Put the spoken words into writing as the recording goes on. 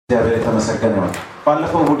እግዚአብሔር የተመሰገነ ይሁን።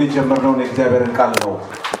 ባለፈው እሑድ ጀምረነው የእግዚአብሔርን ቃል ነው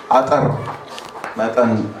አጠር መጠን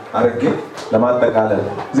አድርጌ ለማጠቃለል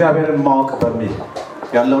እግዚአብሔርን ማወቅ በሚል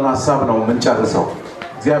ያለውን ሐሳብ ነው የምንጨርሰው።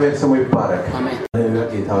 እግዚአብሔር ስሙ ይባረክ። አሜን።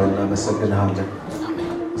 ጌታ ሆይ እናመሰግንሃለን።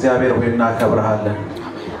 እግዚአብሔር ሆይ እናከብርሃለን።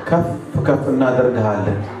 ከፍ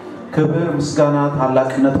እናደርግሃለን። ክብር ምስጋና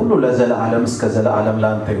ታላቅነት ሁሉ ለዘላለም እስከ ዘላለም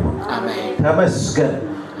ላንተ ይሁን። አሜን። ተመስገን።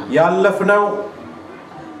 ያለፍነው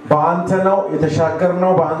በአንተ ነው፣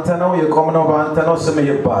 የተሻገርነው በአንተ ነው፣ የቆምነው በአንተ ነው። ስምህ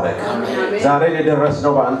ይባረክ። ዛሬ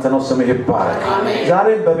የደረስነው በአንተ ነው። ስምህ ይባረክ። ዛሬ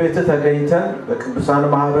በቤት ተገኝተን በቅዱሳን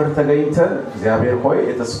ማህበር ተገኝተን እግዚአብሔር ሆይ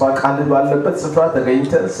የተስፋ ቃል ባለበት ስፍራ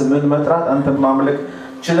ተገኝተን ስምህን መጥራት አንተን ማምለክ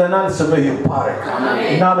ችለናል። ስምህ ይባረክ።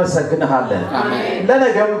 እናመሰግንሃለን።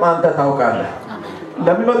 ለነገም አንተ ታውቃለህ፣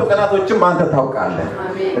 ለሚመጡ ቀናቶችም አንተ ታውቃለህ።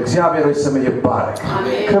 እግዚአብሔር ሆይ ስምህ ይባረክ።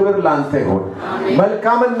 ክብር ላንተ ይሁን።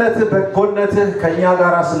 መልካምነትህ በጎነትህ ከኛ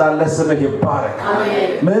ጋር ስላለ ስምህ ይባረክ።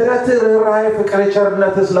 ምህረትህ፣ ርህራሄ፣ ፍቅር፣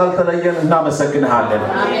 ቸርነትህ ስላልተለየን እናመሰግንሃለን።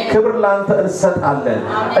 ክብር ላንተ እንሰጣለን፣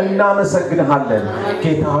 እናመሰግንሃለን።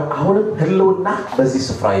 ጌታ ሆይ አሁንም ህልውና በዚህ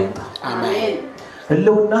ስፍራ ይምጣ። አሜን።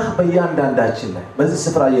 ህልውና በእያንዳንዳችን ላይ በዚህ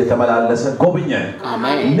ስፍራ እየተመላለሰ ጎብኘን፣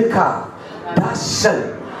 ንካ፣ ዳሰን።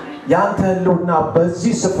 ያንተ ህልውና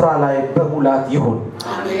በዚህ ስፍራ ላይ በሙላት ይሁን።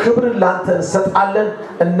 ክብርን ላንተ እንሰጣለን፣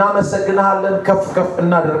 እናመሰግንሃለን፣ ከፍ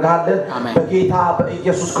እናደርግሃለን በጌታ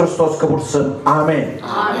በኢየሱስ ክርስቶስ ክቡር ስም አሜን።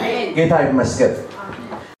 ጌታ ይመስገን።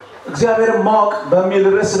 እግዚአብሔርን ማወቅ በሚል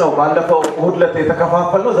ርዕስ ነው ባለፈው እሑድ ዕለት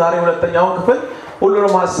የተከፋፈልነው። ዛሬ ሁለተኛውን ክፍል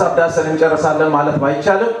ሁሉንም ሐሳብ ዳሰን እንጨርሳለን ማለት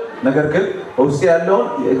ባይቻልም፣ ነገር ግን ውስጥ ያለውን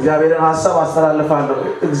የእግዚአብሔርን ሐሳብ አስተላልፋለሁ።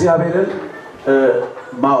 እግዚአብሔርን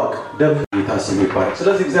ማወቅ ደም ይታሰብ ይባላል።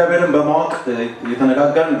 ስለዚህ እግዚአብሔርን በማወቅ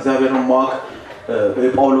የተነጋገርን እግዚአብሔርን ማወቅ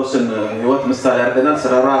የጳውሎስን ህይወት ምሳሌ አድርገናል።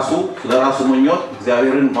 ስለራሱ ምኞት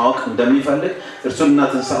እግዚአብሔርን ማወቅ እንደሚፈልግ እርሱንና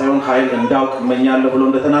ትንሣኤውን ኃይል እንዳውቅ እመኛለሁ ብሎ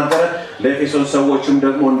እንደተናገረ ለኤፌሶን ሰዎችም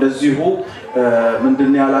ደግሞ እንደዚሁ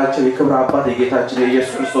ምንድን ያላቸው የክብር አባት የጌታችን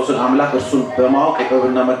የኢየሱስ ክርስቶስን አምላክ እርሱን በማወቅ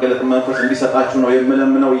የጥበብና መገለጥ መንፈስ እንዲሰጣችሁ ነው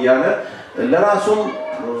የምለምነው እያለ ለራሱም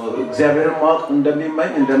እግዚአብሔርን ማወቅ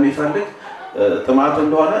እንደሚመኝ እንደሚፈልግ ጥማቱ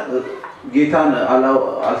እንደሆነ ጌታን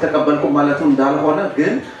አልተቀበልኩም ማለቱ እንዳልሆነ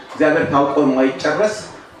ግን እግዚአብሔር ታውቆ የማይጨረስ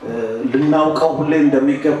ልናውቀው ሁሌ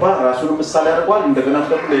እንደሚገባ ራሱን ምሳሌ አድርጓል። እንደገና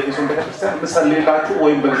ደግሞ ለኤፌሶን ቤተክርስቲያን ምሳሌላችሁ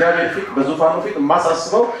ወይም በእግዚአብሔር ፊት በዙፋኑ ፊት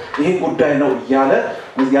ማሳስበው ይሄን ጉዳይ ነው እያለ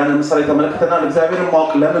ያንን ምሳሌ ተመልክተናል። እግዚአብሔርን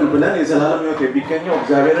ማወቅ ለምን ብለን የዘላለም ህይወት የሚገኘው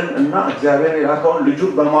እግዚአብሔርን እና እግዚአብሔር የላከውን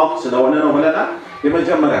ልጁን በማወቅ ስለሆነ ነው ብለናል።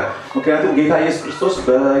 የመጀመሪያ ምክንያቱም ጌታ ኢየሱስ ክርስቶስ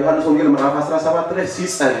በዮሐንስ ወንጌል ምዕራፍ 17 ላይ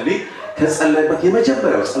ሲጸልይ ከጸለየበት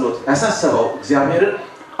የመጀመሪያው ጸሎት ያሳሰበው እግዚአብሔርን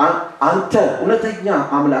አንተ እውነተኛ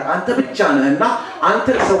አምላክ አንተ ብቻ ነህና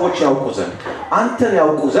አንተን ሰዎች ያውቁ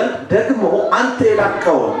ዘንድ ደግሞ አንተ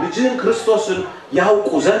የላከውን ልጅህን ክርስቶስን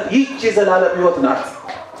ያውቁ ዘንድ ይህች የዘላለም ህይወት ናት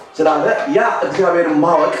ስላለ ያ እግዚአብሔርን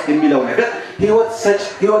ማወቅ የሚለው ነገር ህይወት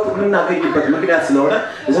የምናገኝበት ምክንያት ስለሆነ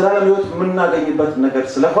የዘላለም ህይወት የምናገኝበት ነገር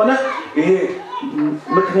ስለሆነ ይሄ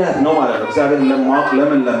ምክንያት ነው ማለት ነው። እግዚአብሔርን ለማወቅ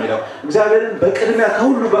ለምን ለሚለው እግዚአብሔርን በቅድሚያ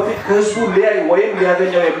ከሁሉ በፊት ከህዝቡ ሊያይ ወይም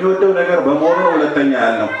ሊያገኘው የሚወደው ነገር በመሆኑ ነው። ሁለተኛ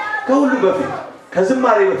ያለው ከሁሉ በፊት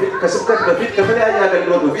ከዝማሬ በፊት ከስብከት በፊት ከተለያየ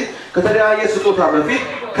አገልግሎት በፊት ከተለያየ ስጦታ በፊት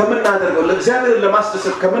ከምናደርገው ለእግዚአብሔር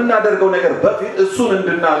ለማስደሰት ከምናደርገው ነገር በፊት እሱን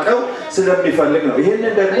እንድናውቀው ስለሚፈልግ ነው።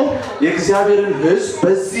 ይሄንን ደግሞ የእግዚአብሔርን ህዝብ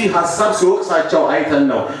በዚህ ሐሳብ ሲወቅሳቸው አይተን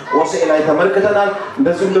ነው ሆሴዕ ላይ ተመልክተናል።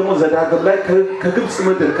 እንደዚሁም ደግሞ ዘዳግም ላይ ከግብጽ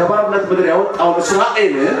ምድር ከባርነት ምድር ያወጣው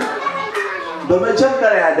እስራኤልን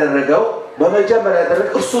በመጀመሪያ ያደረገው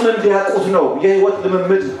እርሱን እንዲያውቁት ነው። የህይወት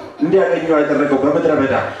ልምምድ እንዲያገኙ ያደረገው በምድረ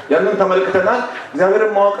በዳ ያንን ተመልክተናል።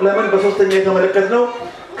 እግዚአብሔርን ማወቅ ለምን በሶስተኛ የተመለከትነው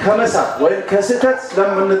ከመሳት ወይም ከስህተት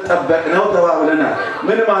ስለምንጠበቅ ነው ተባብለናል።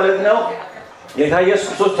 ምን ማለት ነው? ጌታ ኢየሱስ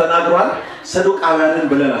ክርስቶስ ተናግሯል። ሰዱቃውያንን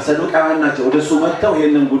ብለናል። ሰዱቃውያን ናቸው ወደሱ መጥተው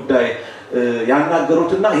ይሄንን ጉዳይ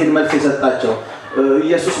ያናገሩትና ይሄን መልስ የሰጣቸው።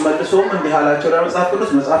 ኢየሱስ መልሶም እንዲህ አላቸው ለመጽሐፍ ቅዱስ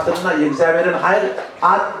መጽሐፍትና የእግዚአብሔርን ኃይል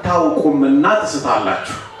አታውቁምና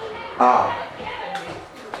ትስታላችሁ።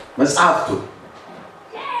 መጽሐፍቱ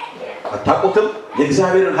አታውቁትም፣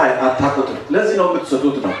 የእግዚአብሔርን ኃይል አታውቁትም፣ ለዚህ ነው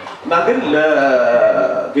የምትስቱት ነው። እና ግን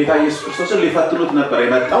ለጌታ ኢየሱስ ክርስቶስን ሊፈትኑት ነበር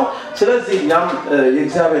የመጣው። ስለዚህ እኛም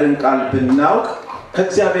የእግዚአብሔርን ቃል ብናውቅ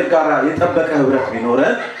ከእግዚአብሔር ጋር የጠበቀ ኅብረት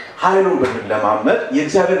ቢኖረን ኃይሉን ብንለማመድ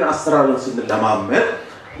የእግዚአብሔርን አሰራርን ስንለማመድ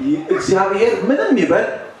እግዚአብሔር ምንም ይበል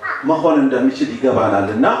መሆን እንደሚችል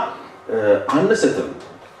ይገባናልና አንስትም።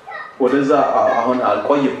 ወደዛ አሁን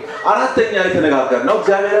አልቆይም። አራተኛ የተነጋገርነው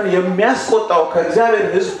እግዚአብሔርን የሚያስቆጣው ከእግዚአብሔር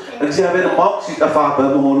ሕዝብ እግዚአብሔርን ማወቅ ሲጠፋ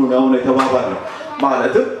በመሆኑ ነው የተባባልነው።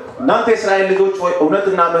 ማለትም እናንተ የእስራኤል ልጆች ሆይ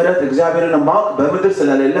እውነትና ምህረት እግዚአብሔርን ማወቅ በምድር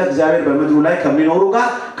ስለሌለ እግዚአብሔር በምድሩ ላይ ከሚኖሩ ጋር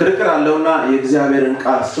ክርክር አለውና የእግዚአብሔርን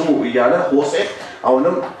ቃል ስሙ እያለ ሆሴዕ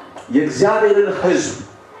አሁንም የእግዚአብሔርን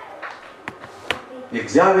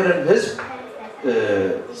ህዝብ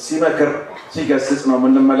ሲመክር ሲገስጽ ነው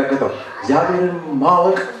የምንመለከተው። እግዚአብሔርን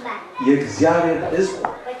ማወቅ የእግዚአብሔር ህዝብ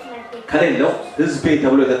ከሌለው ህዝቤ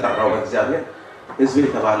ተብሎ የተጠራው በእግዚአብሔር ህዝቤ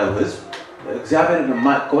የተባለው ህዝብ እግዚአብሔርን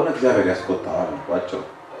ማወቅ ከሆነ እግዚአብሔር ያስቆጣዋል ባጭሩ።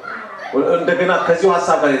 እንደገና ከዚሁ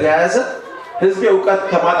ሐሳብ ጋር የተያያዘ ህዝቤ ዕውቀት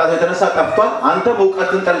ከማጣት የተነሳ ጠፍቷል። አንተም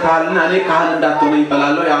ዕውቀትን ጠልተሃልና እኔ ካህን እንዳትሆን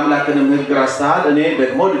ይጠላለሁ፣ የአምላክንም ህግ ረስተሃል፣ እኔ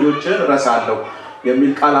ደግሞ ልጆችን ረሳለሁ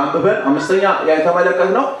የሚል ቃል አንብበን አምስተኛ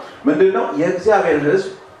የተመለከትነው ምንድነው? የእግዚአብሔር ህዝብ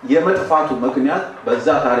የመጥፋቱ ምክንያት በዛ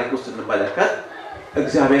ታሪክ ውስጥ እንመለከት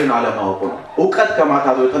እግዚአብሔርን አለማወቁ ነው። ዕውቀት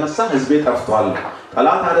ከማጣቱ የተነሳ ህዝቤ ጠፍቷል።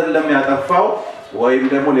 ጠላት አይደለም ያጠፋው ወይም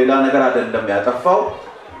ደግሞ ሌላ ነገር አይደለም ያጠፋው፣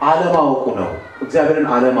 አለማወቁ ነው። እግዚአብሔርን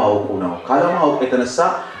አለማወቁ ነው። ካለማወቁ የተነሳ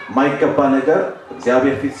ማይገባ ነገር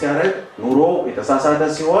እግዚአብሔር ፊት ሲያደርግ ኑሮ የተሳሳተ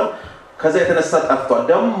ሲሆን ከዛ የተነሳ ጠፍቷል።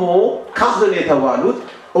 ደግሞ ካህን የተባሉት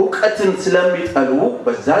ዕውቀትን ስለሚጠሉ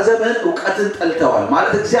በዛ ዘመን ዕውቀትን ጠልተዋል።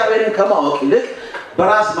 ማለት እግዚአብሔርን ከማወቅ ይልቅ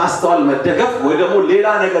በራስ ማስተዋል መደገፍ ወይ ደግሞ ሌላ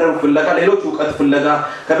ነገርን ፍለጋ ሌሎች ዕውቀት ፍለጋ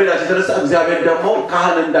ከቤታቸው የተነሳ እግዚአብሔር ደግሞ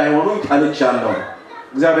ካህን እንዳይሆኑ ጠልቻለሁ።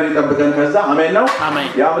 እግዚአብሔር ይጠብቀን ከዛ። አሜን ነው።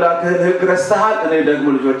 የአምላክህን ህግ ረስተሃል፣ እኔ ደግሞ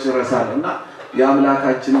ልጆችን ረሳለሁና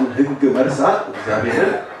የአምላካችንን ህግ መርሳት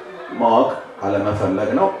እግዚአብሔርን ማወቅ አለመፈለግ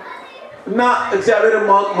ነው። እና እግዚአብሔርን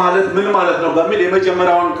ማወቅ ማለት ምን ማለት ነው በሚል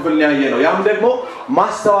የመጀመሪያውን ክፍል ያየ ነው። ያም ደግሞ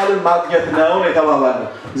ማስተዋልን ማግኘት ነው የተባባለው።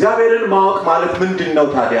 እግዚአብሔርን ማወቅ ማለት ምንድነው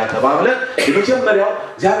ታዲያ ተባብለን የመጀመሪያው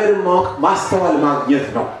እግዚአብሔርን ማወቅ ማስተዋል ማግኘት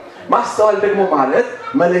ነው። ማስተዋል ደግሞ ማለት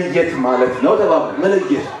መለየት ማለት ነው ተባብለን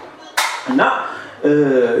መለየት እና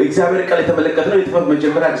እግዚአብሔር ቃል የተመለከተው የጥበብ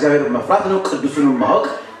መጀመሪያ እግዚአብሔርን መፍራት ነው። ቅዱሱን ማወቅ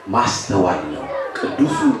ማስተዋል ነው።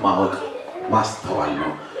 ቅዱሱን ማወቅ ማስተዋል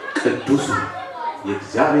ነው። ቅዱሱ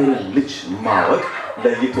የእግዚአብሔርን ልጅ ማወቅ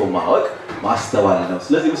ለይቶ ማወቅ ማስተዋል ነው።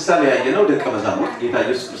 ስለዚህ ምሳሌ ያየነው ደቀ መዛሙርት ጌታ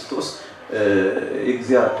ኢየሱስ ክርስቶስ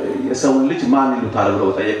የሰውን ልጅ ማን ይሉታል ብለው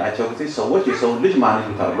ጠየቃቸው ጊዜ ሰዎች የሰውን ልጅ ማን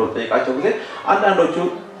ይሉታል ብለው ጠየቃቸው ጊዜ አንዳንዶቹ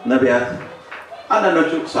ነቢያት፣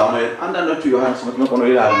 አንዳንዶቹ ሳሙኤል፣ አንዳንዶቹ ዮሐንስ መጥምቁ ነው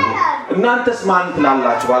ይላሉ። እናንተስ ማን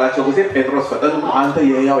ትላላችሁ ባላቸው ጊዜ ጴጥሮስ ፈጠን አንተ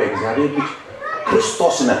የሕያው የእግዚአብሔር ልጅ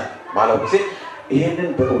ክርስቶስ ነህ ባለው ጊዜ ይሄንን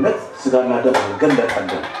በእውነት ስጋና ደም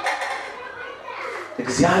ገለጠልን፣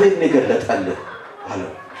 እግዚአብሔርን የገለጠልን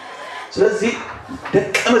አለው። ስለዚህ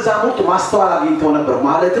ደቀ መዛሙርት ማስተዋል አግኝተው ነበር።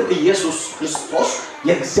 ማለትም ኢየሱስ ክርስቶስ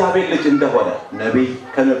የእግዚአብሔር ልጅ እንደሆነ ነብይ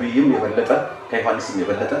ከነብይም የበለጠ ከዮሐንስም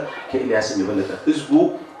የበለጠ ከኤልያስም የበለጠ ህዝቡ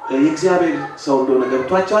የእግዚአብሔር ሰው እንደሆነ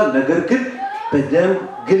ገብቷቸዋል። ነገር ግን በደም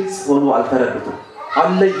ግልጽ ሆኖ አልተረዱትም፣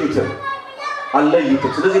 አልለዩትም።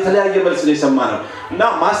 ስለዚህ የተለያየ መልስ ነው የሰማነው እና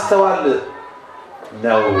ማስተዋል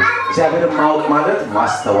ነው። እግዚአብሔርን ማወቅ ማለት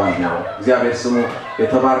ማስተዋል ነው። እግዚአብሔር ስሙ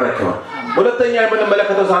የተባረከ ነው። ሁለተኛ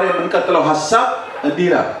የምንመለከተው ዛሬ የምንቀጥለው ሐሳብ እንዲህ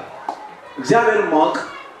ይላል። እግዚአብሔርን ማወቅ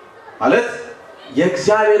ማለት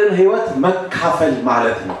የእግዚአብሔርን ህይወት መካፈል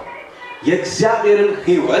ማለት ነው። የእግዚአብሔርን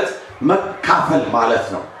ህይወት መካፈል ማለት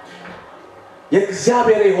ነው።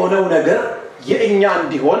 የእግዚአብሔር የሆነው ነገር የእኛ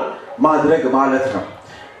እንዲሆን ማድረግ ማለት ነው።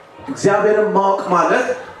 እግዚአብሔርን ማወቅ ማለት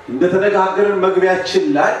እንደተነጋገርን መግቢያችን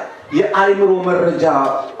ላይ የአይምሮ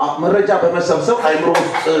መረጃ በመሰብሰብ አይምሮ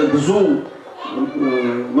ውስጥ ብዙ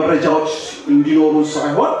መረጃዎች እንዲኖሩ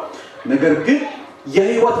ሳይሆን ነገር ግን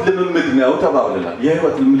የህይወት ልምምድ ነው ተባብለናል።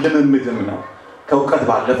 የህይወት ልምምድም ነው። ከእውቀት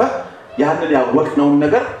ባለፈ ያንን ያወቅነውን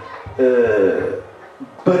ነገር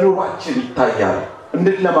በኑሯችን ይታያል፣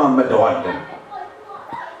 እንለማመደዋለን፣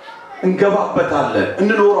 እንገባበታለን፣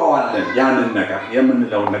 እንኖረዋለን ያንን ነገር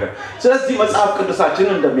የምንለውን ነገር። ስለዚህ መጽሐፍ ቅዱሳችን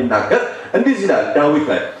እንደሚናገር እንዲህ ይላል ዳዊት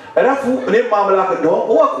ላይ እረፉ እኔም አምላክ እንደሆንኩ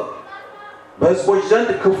እወቁ፣ በሕዝቦች ዘንድ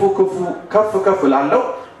ከፍ ከፍ እላለሁ፣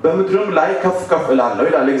 በምድርም ላይ ከፍ እላለሁ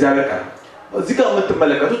ይላል እግዚአብሔር ቃል። እዚህ ጋር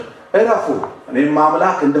የምትመለከቱት እረፉ እኔም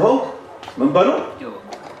አምላክ እንደሆንኩ ምን በሉ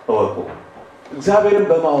እወቁ። እግዚአብሔርን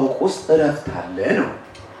በማወቅ ውስጥ እረፍት አለ ነው።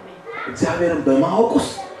 እግዚአብሔርን በማወቅ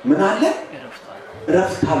ውስጥ ምን አለ?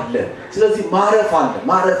 እረፍት አለ። ስለዚህ ማረፍ አለ።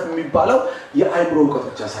 ማረፍ የሚባለው የአይምሮ ዕውቀት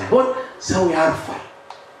ብቻ ሳይሆን ሰው ያርፋል።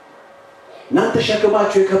 እናንተ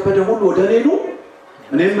ሸክማችሁ የከበደ ሁሉ ወደ እኔ ኑ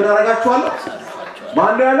እኔም ምን አደርጋችኋለሁ?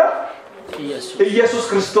 ማን ነው ያለው? ኢየሱስ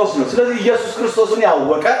ክርስቶስ ነው። ስለዚህ ኢየሱስ ክርስቶስን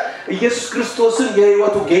ያወቀ ኢየሱስ ክርስቶስን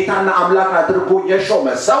የህይወቱ ጌታና አምላክ አድርጎ የሾመ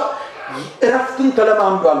ሰው እረፍትን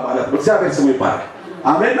ተለማምዷል ማለት ነው። እግዚአብሔር ስሙ ይባረክ።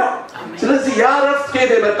 አሜን ነው። ስለዚህ ያ እረፍት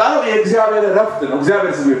ከየት የመጣ ነው? የእግዚአብሔር እረፍት ነው።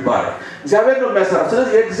 እግዚአብሔር ስሙ ይባረክ። እግዚአብሔር ነው የሚያሰራው።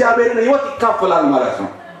 ስለዚህ የእግዚአብሔርን ህይወት ይካፈላል ማለት ነው።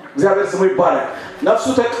 እግዚአብሔር ስሙ ይባረክ። ነፍሱ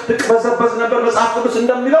ትቅበዘበዝ ነበር መጽሐፍ ቅዱስ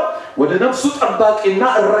እንደሚለው፣ ወደ ነፍሱ ጠባቂና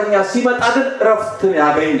እረኛ ሲመጣ ግን እረፍትን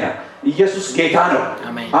ያገኛል። ኢየሱስ ጌታ ነው።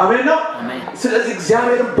 አሜን ነው። ስለዚህ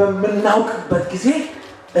እግዚአብሔርን በምናውቅበት ጊዜ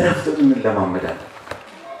እረፍትን እንለማመዳለን።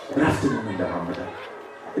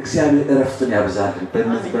 እግዚአብሔር እረፍትን ያብዛልን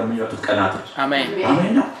በእነዚህ በሚወጡት ቀናቶች አሜን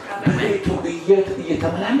አሜን ነው በቤቱ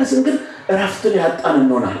እየተመላለስን ግን እረፍትን ያጣን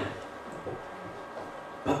እንሆናለን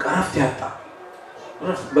በቃ እረፍት ያጣ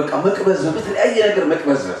በቃ መቅበዝ በተለያየ ነገር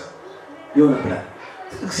መቅበዝ ይሆንብናል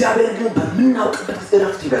እግዚአብሔር ግን በምናውቅበት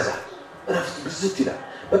እረፍት ይበዛል እረፍት ብዝት ይላል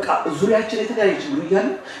በቃ ዙሪያችን የተለያየ ችግር እያለ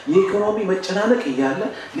የኢኮኖሚ መጨናነቅ እያለ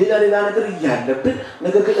ሌላ ነገር እያለብን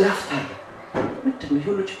ነገር ግን እረፍት አለ ምንድን ነው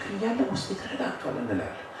ሁሉ ችግር እያለ ውስጥ ተረጋግቷል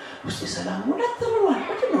እንላለን ውስጥ ሰላም ሞላት ተብሏል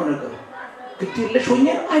ምንድነው ነገሩ ግድ የለሽ ሆኜ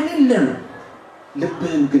አይደለም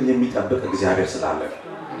ልብህን ግን የሚጠብቅ እግዚአብሔር ስላለ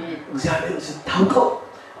እግዚአብሔር ስታውቀው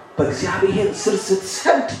በእግዚአብሔር ስር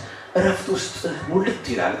ስትሰድ እረፍት ውስጥ ሙልት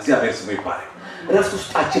ይላል እግዚአብሔር ስሙ ይባረክ እረፍት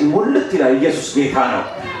ውስጣችን ሙልት ይላል ኢየሱስ ጌታ ነው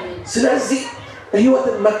ስለዚህ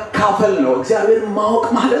ህይወትን መካፈል ነው እግዚአብሔርን ማወቅ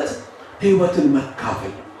ማለት ህይወትን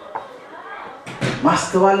መካፈል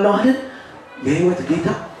ማስተዋል ነው አይደል የህይወት ጌታ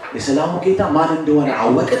የሰላሙ ጌታ ማን እንደሆነ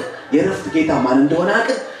አወቅን የእረፍት ጌታ ማን እንደሆነ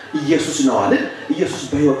አወቅን ኢየሱስ ነው አይደል ኢየሱስ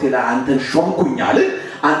በህይወቴ ላይ አንተን ሾምኩኛል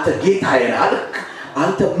አንተ ጌታዬ ነህ አይደል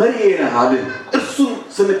አንተ መሪዬ ነህ አይደል እርሱን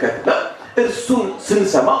ስንከተል እርሱን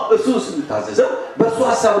ስንሰማ እርሱን ስንታዘዘው በእርሱ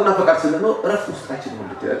ሐሳብና ፈቃድ ስንኖር እረፍት ውስጣችን ሙሉ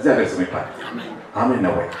ይላል እግዚአብሔር ስም ይባረክ አሜን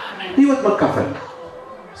ነው ወይ ህይወት መካፈል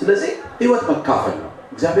ስለዚህ ህይወት መካፈል ነው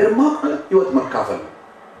እግዚአብሔርን ማወቅ ማለት ህይወት መካፈል ነው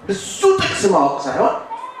ብዙ ጥቅስ ማወቅ ሳይሆን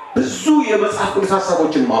ብዙ የመጽሐፍ ቅዱስ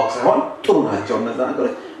ሐሳቦችን ማወቅ ሳይሆን ጥሩ ናቸው እነዛ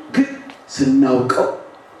ነገሮች ግን ስናውቀው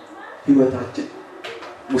ህይወታችን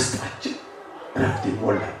ውስጣችን እረፍት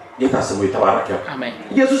ይሞላል ጌታ ስሙ ይባረክ አሜን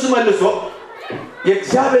ኢየሱስ መልሶ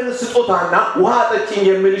የእግዚአብሔርን ስጦታና ውሃ ጠጪኝ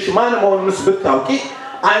የሚልሽ ማን መሆኑንስ ብታውቂ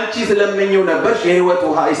አንቺ ስለምኘው ነበር የህይወት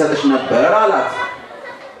ውሃ ይሰጥሽ ነበር አላት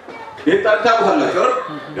የታሪክ አላቸው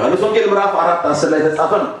ዮሐንስ ወንጌል ምዕራፍ 4:10 ላይ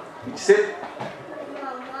ተጻፈ ነው እቺ ሴት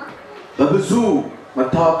በብዙ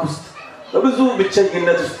መታወቅ ውስጥ በብዙ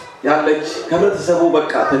ብቸኝነት ውስጥ ያለች ከህብረተሰቡ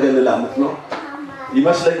በቃ ተገልላ የምትኖር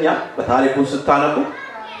ይመስለኛል በታሪኩን ስታነቡ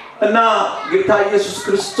እና ጌታ ኢየሱስ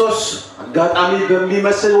ክርስቶስ አጋጣሚ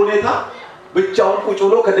በሚመስል ሁኔታ ብቻውን ቁጭ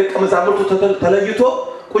ብሎ ከደቀ መዛሙርቱ ተለይቶ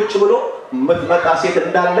ቁጭ ብሎ መጥመቃ ሴት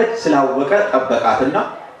እንዳለች ስላወቀ ጠበቃትና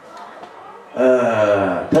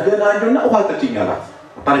ተገናኙና ውሃ ጠጪኝ አላት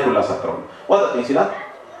ታሪኩን ላሳጥረው ውሃ ጠጪኝ ሲላት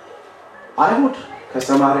አይሁድ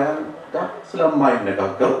ከሰማርያ ጋር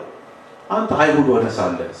ስለማይነጋገሩ አንተ አይሁድ ሆነህ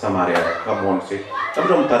ሳለ ሰማርያ ከመሆን ሴት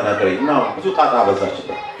ለምን የምታናገረኝ እና ብዙ ጣጣ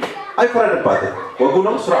በዛችበት አይፈረድባትም ወጉ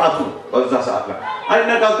ነው ስርዓቱ በዛ ሰዓት ላይ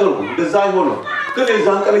አይነጋገሩም እንደዛ አይሆኑ ግን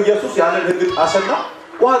የዛን ቀን ኢየሱስ ያንን ህግ ጣሰና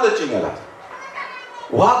ውሃ ጠጪኝ አላት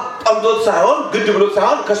ውሃ ጠምቶት ሳይሆን ግድ ብሎት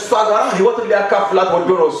ሳይሆን ከሷ ጋር ህይወትን ሊያካፍላት ወዶ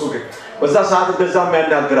ነው እሱ ግን በዛ ሰዓት እንደዛ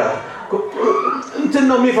የሚያናግራት እንትን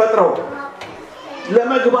ነው የሚፈጥረው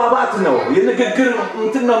ለመግባባት ነው የንግግር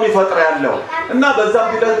እንትን ነው የሚፈጥረው ያለው እና በዛም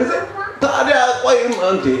ቢላል ጊዜ ታዲያ ቆይም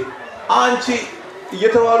እንዴ አንቺ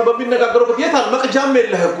እየተዋሉ በሚነጋገሩበት የታል መቅጃም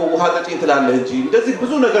የለህ እኮ ውሃ ጠጪኝ ትላለህ እንጂ እንደዚህ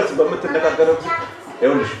ብዙ ነገር በምትነጋገሩት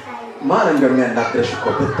ይኸውልሽ ማን እንደሚያናግረሽ እኮ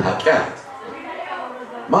ብታውቂ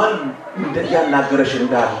ማን እንደሚያናግረሽ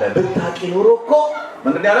እንዳለ ብታውቂ ኑሮ እኮ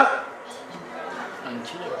ምንድን ያለ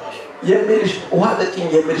የሚልሽ ውሃ ጠጪኝ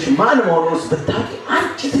የሚልሽ ማን መሆኑንስ ብታውቂ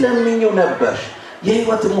አንቺ ስለምኘው ነበርሽ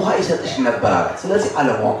የህይወት ውሃ ይሰጥሽ ነበር አለ ስለዚህ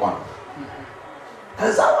አለማወቋ ነው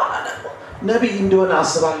ከዛ በኋላ ነብይ እንደሆነ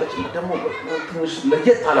አስባለች ደግሞ ትንሽ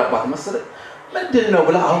ለየት አለባት መሰለኝ ምንድን ነው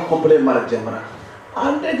ብላ አሁን ኮምፕሌን ማድረግ ጀመረ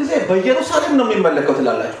አንድ ጊዜ በኢየሩሳሌም ነው የሚመለከው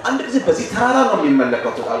ትላላችሁ አንድ ጊዜ በዚህ ተራራ ነው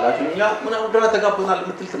የሚመለከው ትላላችሁ እኛ ምን አውድራ ተጋብተናል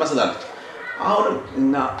የምትል ትመስላለች አሁንም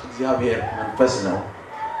እና እግዚአብሔር መንፈስ ነው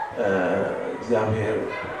እግዚአብሔር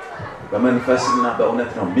በመንፈስና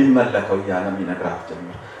በእውነት ነው የሚመለከው ያለም ይነግራችሁ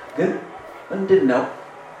ጀመረ ግን ምንድነው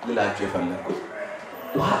ልላችሁ የፈለኩት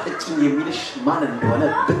ውሃ ጠጪኝ የሚልሽ ማን እንደሆነ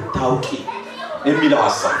ብታውቂ የሚለው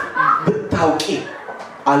ሐሳብ ብታውቂ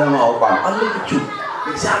አለማወቋን አለችው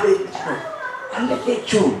እግዚአብሔር ነው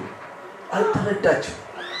አለችው አልተረዳችው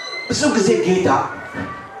ብዙ ጊዜ ጌታ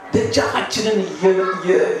ደጃችንን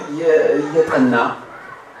እየጠና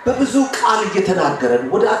በብዙ ቃል እየተናገረን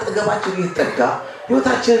ወደ አጠገባችን እየተጠጋ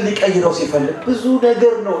ህይወታችንን ሊቀይረው ሲፈልግ ብዙ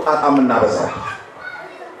ነገር ነው ጣጣም እናበዛው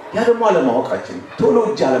ያ ደግሞ አለማወቃችን ቶሎ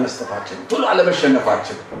እጅ አለመስጠታችን ቶሎ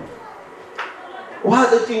አለመሸነፋችን ውሃ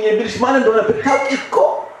ጠጪኝ የሚልሽ ማን እንደሆነ ብታውቂ እኮ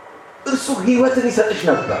እርሱ ህይወትን ይሰጥሽ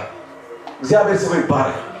ነበር እግዚአብሔር ስሙ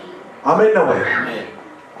ይባረክ አሜን ነው ወይ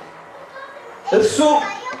እርሱ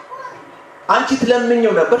አንቺ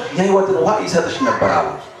ትለምኚው ነበር የህይወትን ውሃ ይሰጥሽ ነበር አለ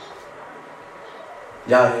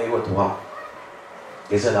ያ የህይወት ውሃ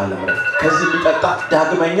የዘላለም ረፍት ከዚህ ቢጠጣ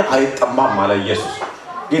ዳግመኛ አይጠማም አለ ኢየሱስ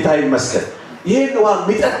ጌታ ይመስገን ይሄን ውሃ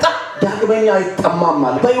ቢጠጣ ዳግመኛ አይጠማም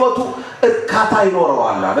አለ በህይወቱ እርካታ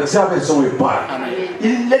ይኖረዋል አለ እግዚአብሔር ስሙ ይባረክ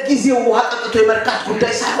ለጊዜው ውሃ ጠጥቶ የመርካት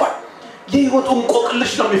ጉዳይ ሳይሆን የህይወቱን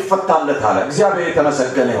ቆቅልሽ ነው የሚፈታለት አለ። እግዚአብሔር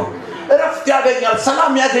የተመሰገነ ይሁን። እረፍት ያገኛል፣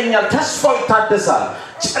 ሰላም ያገኛል፣ ተስፋው ይታደሳል፣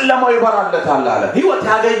 ጨለማው ይበራለታል አለ። ህይወት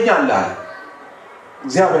ያገኛል አለ።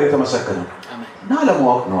 እግዚአብሔር የተመሰገነ እና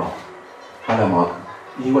አለማወቅ ነው አለማወቅ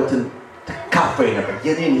ህይወትን ተካፋይ ነበር።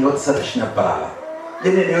 የኔን ህይወት ሰጥሽ ነበር አለ።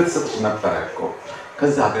 የኔን ህይወት ሰጥሽ ነበር እኮ።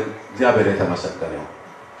 ከዛ ግን እግዚአብሔር የተመሰገነ ይሁን።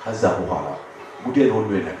 ከዛ በኋላ ጉዴን ሁሉ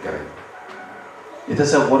የነገረኝ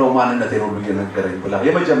የተሰወረው ማንነቴን ሁሉ የነገረኝ ብላ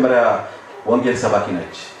የመጀመሪያ ወንጌል ሰባኪ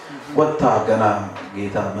ነች። ወጣ ገና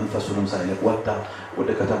ጌታ መንፈሱንም ሳይለቅ ወጣ ወደ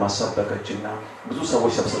ከተማ ሰበከችና ብዙ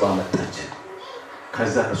ሰዎች ሰብስባ መጣች።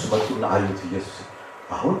 ከዛ እሱ መጡና አዩት ኢየሱስ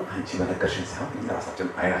አሁን አንቺ በነገርሽን ሳይሆን እኛ ራሳችን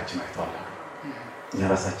አይናችን አይተዋል። እኛ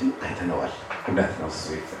ራሳችን አይተነዋል። እውነት ነው እሱ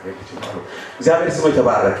እግዚአብሔር ስሙ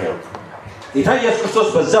የተባረከ ይሁን። ጌታ ኢየሱስ ክርስቶስ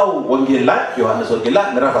በዛው ወንጌል ላይ ዮሐንስ ወንጌል ላይ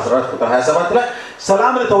ምዕራፍ 14 ቁጥር 27 ላይ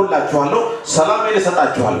ሰላምን እተውላችኋለሁ፣ ሰላሜን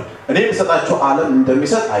እሰጣችኋለሁ፣ እኔ የምሰጣችሁ ዓለም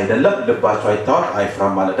እንደሚሰጥ አይደለም፣ ልባችሁ አይታወክ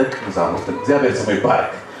አይፍራም ማለት ደቀ መዛሙርት። እግዚአብሔር ስሙ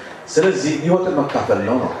ይባረክ። ስለዚህ ህይወትን መካፈል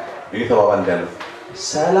ነው እየተባባልን ያለው።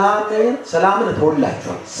 ሰላምን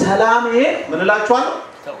እተውላችኋለሁ፣ ሰላሜን ምን እላችኋለሁ?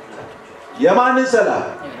 የማንን ሰላም?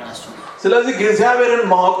 ስለዚህ እግዚአብሔርን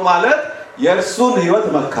ማወቅ ማለት የእርሱን ህይወት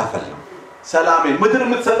መካፈል ነው። ሰላሜን ምድር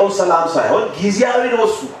የምትሰጠው ሰላም ሳይሆን ጊዜያዊ ነው።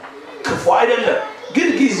 እሱ ክፉ አይደለም ግን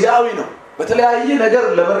ጊዜያዊ ነው። በተለያየ ነገር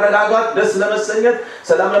ለመረጋጋት ደስ ለመሰኘት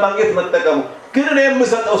ሰላም ለማግኘት መጠቀሙ ግን እኔ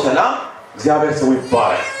የምሰጠው ሰላም እግዚአብሔር ስሙ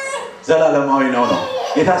ይባረክ ዘላለማዊ ነው።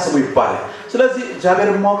 ጌታ ስሙ ይባረክ። ስለዚህ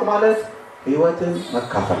እግዚአብሔርን ማወቅ ማለት ህይወትን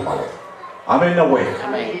መካፈል ማለት ነው። አሜን ነው ወይ?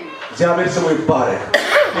 እግዚአብሔር ስሙ ይባረክ።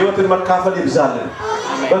 ህይወትን መካፈል ይብዛልን።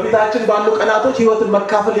 በፊታችን ባሉ ቀናቶች ህይወትን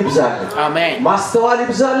መካፈል ይብዛልን። ማስተዋል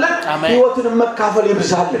ይብዛልን። ህይወትን መካፈል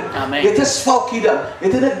ይብዛልን። የተስፋው ኪዳን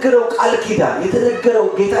የተነገረው ቃል ኪዳን የተነገረው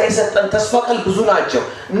ጌታ የሰጠን ተስፋ ቃል ብዙ ናቸው።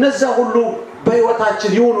 እነዛ ሁሉ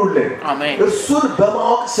በህይወታችን ይሁኑልን። እርሱን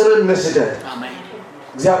በማወቅ ስር እንስደድ።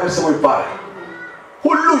 እግዚአብሔር ስሙ ይባረክ።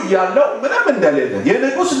 ሁሉ ያለው ምንም እንደሌለ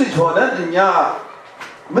የንጉስ ልጅ ሆነን እኛ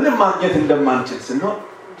ምንም ማግኘት እንደማንችል ስንሆን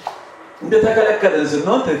እንደተከለከለን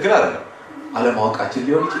ስንሆን ትክክል አይደለም። አለማወቃችን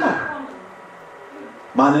ሊሆን ይችላል።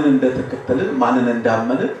 ማንን እንደተከተልን ማንን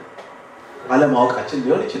እንዳመንን አለማወቃችን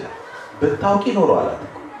ሊሆን ይችላል። በታውቂ ኖሮ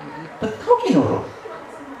አላልኩ በታውቂ ኖሮ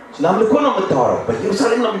ስለአምልኮ ነው የምታወራው።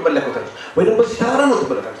 በኢየሩሳሌም ነው የሚመለከው ወይ ደግሞ በዚህ ተራራ ነው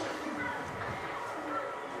ትመለከታለህ።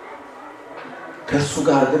 ከእሱ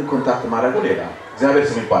ጋር ግን ኮንታክት ማድረጉ ሌላ። እግዚአብሔር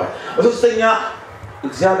ስም ይባረክ። በሶስተኛ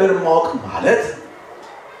እግዚአብሔርን ማወቅ ማለት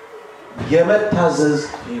የመታዘዝ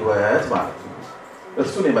ህይወት ማለት ነው።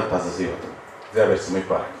 እርሱን የመታዘዝ ህይወት ነው። እግዚአብሔር ስሙ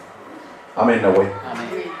ይባረክ። አሜን ነው ወይ?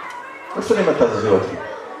 እርሱን የመታዘዝ ህይወት ነው።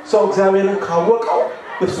 ሰው እግዚአብሔርን ካወቀው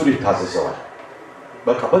እርሱን ይታዘዘዋል።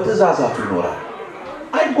 በቃ በትእዛዛቱ ይኖራል።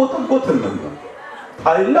 አይጎትም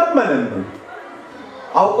አይለመንም።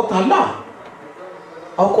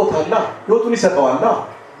 አውቆታላ ህይወቱን ይሰጠዋል።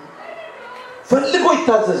 ፈልጎ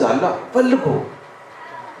ይታዘዛል። ፈልጎ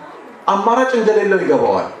አማራጭ እንደሌለው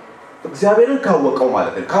ይገባዋል። እግዚአብሔርን ካወቀው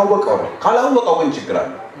ማለት ነው። ካወቀው ነው። ካላወቀው ግን ችግር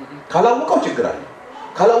አለ።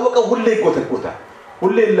 ካላወቀው ሁሌ ይጎተጎታል፣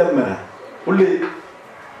 ሁሌ ይለመናል፣ ሁሌ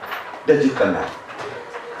ደጅ ይጠናል።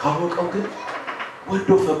 ካወቀው ግን ወዶ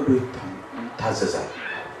ፈቅዶ ይታዘዛል።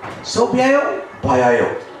 ሰው ቢያየው ባያየው፣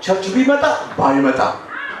 ቸርች ቢመጣ ባይመጣ፣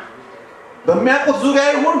 በሚያውቁት ዙሪያ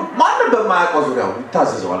ይሁን ማንም በማያውቀው ዙሪያ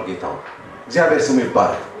ይታዘዘዋል ጌታው። እግዚአብሔር ስሙ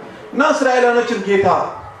ይባረክ። እና እስራኤላውያኖችን ጌታ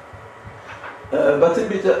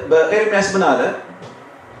በትንቢት በኤርሚያስ ምን አለ?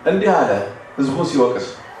 እንዲህ አለ ህዝቡን ሲወቅስ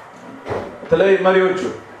በተለይ መሪዎቹ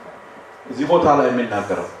እዚህ ቦታ ላይ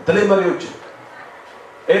የሚናገረው በተለይ መሪዎቹ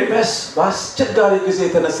ኤርሚያስ በአስቸጋሪ ጊዜ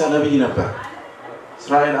የተነሳ ነብይ ነበር።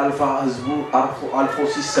 እስራኤል ህዝቡ አልፎ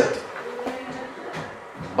ሲሰጥ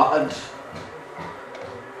ባዕድ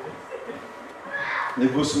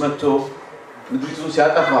ንጉስ መጥቶ ምድሪቱን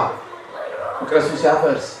ሲያጠፋ መቅደሱን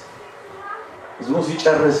ሲያፈርስ ህዝቡን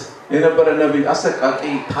ሲጨርስ የነበረ ነብይ አሰቃቂ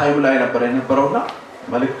ታይም ላይ ነበር የነበረውና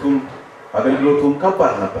መልእክቱም አገልግሎቱም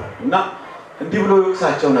ከባድ ነበር እና እንዲህ ብሎ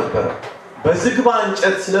ይወቅሳቸው ነበር። በዝግባ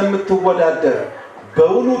እንጨት ስለምትወዳደር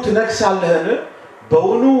በውኑ ትነግሳለህን?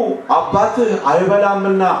 በውኑ አባትህ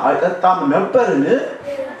አይበላምና አይጠጣም ነበርን?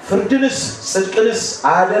 ፍርድንስ ጽድቅንስ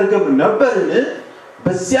አያደርግም ነበርን?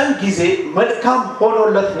 በዚያን ጊዜ መልካም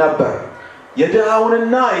ሆኖለት ነበር፣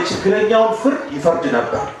 የድሃውንና የችግረኛውን ፍርድ ይፈርድ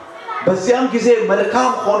ነበር። በዚያን ጊዜ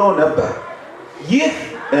መልካም ሆኖ ነበር። ይህ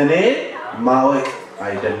እኔ ማወቅ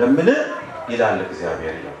አይደለምን ይላል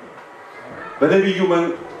እግዚአብሔር። በነብዩ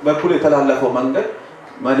በኩል የተላለፈው መንገድ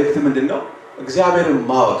መልእክት ምንድነው? እግዚአብሔርን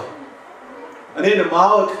ማወቅ። እኔን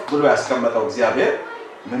ማወቅ ብሎ ያስቀመጠው እግዚአብሔር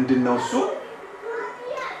ምንድነው? እሱ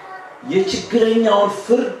የችግረኛውን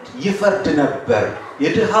ፍርድ ይፈርድ ነበር፣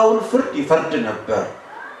 የድሃውን ፍርድ ይፈርድ ነበር።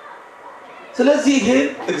 ስለዚህ ይሄ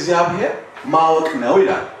እግዚአብሔር ማወቅ ነው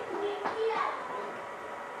ይላል።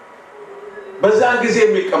 በዛን ጊዜ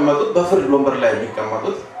የሚቀመጡት በፍርድ ወንበር ላይ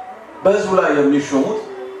የሚቀመጡት በህዝቡ ላይ የሚሾሙት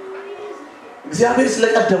እግዚአብሔር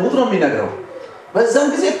ስለቀደሙት ነው የሚነግረው። በዛን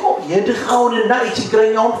ጊዜ እኮ የድሃውንና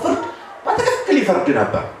የችግረኛውን ፍርድ በትክክል ይፈርድ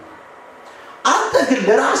ነበር። አንተ ግን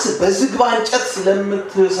ለራስህ በዝግባ እንጨት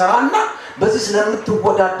ስለምትሰራና በዚህ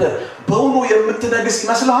ስለምትወዳደር በእውኑ የምትነግስ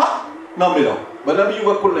ይመስልሃል ነው የሚለው። በነቢዩ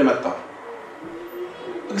በኩል ነው የመጣው።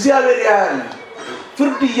 እግዚአብሔር ያያል።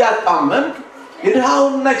 ፍርድ እያጣመምክ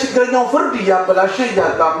የድሃውንና የችግረኛውን ፍርድ እያበላሸህ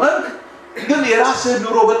እያጣመምክ ግን የራስህ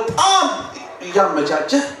ኑሮ በጣም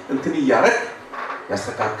እያመቻቸህ እንትን እያረግ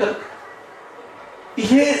ያስተካከልክ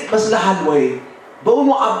ይሄ መስለሃል ወይ? በእውኑ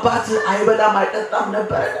አባት አይበላም አይጠጣም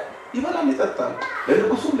ነበር? ይበላል ይጠጣል።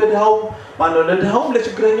 ለንጉሱም ለድሃውም ማነው ለድሃውም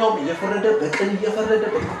ለችግረኛውም እየፈረደ በቅን እየፈረደ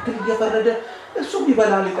በትክክል እየፈረደ እሱም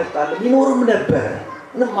ይበላል ይጠጣል ይኖርም ነበር።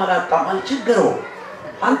 ምንም አላጣም አልቸገረውም።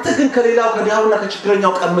 አንተ ግን ከሌላው ከድሃውና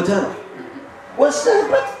ከችግረኛው ቀምተህ ነው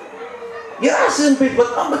ወስደህበት የራስህን ቤት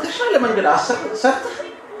በጣም በተሻለ መንገድ ሰርተህ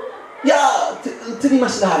ያ እንትን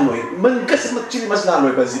ይመስልሃል ወይ? መንገስ የምትችል ይመስልሃል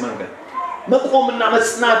ወይ? በዚህ መንገድ መቆምና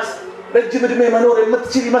መጽናት ረጅም ዕድሜ መኖር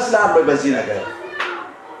የምትችል ይመስልሃል ወይ? በዚህ ነገር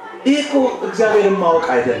ይሄ እኮ እግዚአብሔርን ማወቅ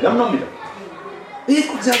አይደለም ነው የሚለው። ይሄ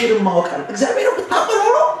እኮ እግዚአብሔርን ማወቅ አይደለም። እግዚአብሔርን ብታውቅ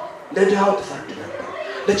ኖሮ ለድሃው ትፈርድ ነበር፣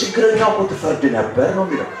 ለችግረኛው እኮ ትፈርድ ነበር ነው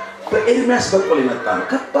የሚለው። በኤርሚያስ በኩል የመጣ ነው።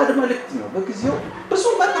 ከባድ መልእክት ነው። በጊዜው ብዙ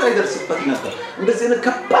መከራ ይደርስበት ነበር። እንደዚህ አይነት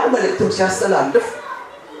ከባድ መልእክትም ሲያስተላልፍ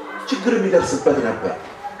ችግር ይደርስበት ነበር።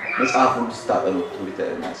 መጽሐፉን ስታጠኑት ትንቢተ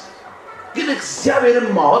ኤርሚያስ ግን እግዚአብሔርን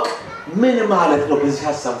ማወቅ ምን ማለት ነው? በዚህ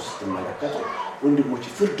ሐሳብ ውስጥ ስትመለከቱ ወንድሞች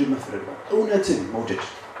ፍርድ መፍረድ ነው። እውነትን መውደድ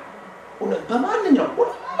በማንኛውም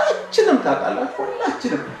ሁላችንም ታውቃላችሁ።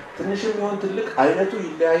 ሁላችንም ትንሽም ይሁን ትልቅ አይነቱ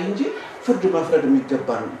ይለያይ እንጂ ፍርድ መፍረድ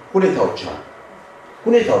የሚገባን ሁኔታዎች አሉ።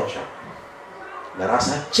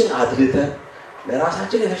 ለራሳችን አድልተን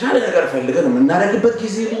ለራሳችን የተሻለ ነገር ፈልገን የምናደርግበት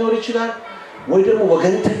ጊዜ ሊኖር ይችላል። ወይ ደግሞ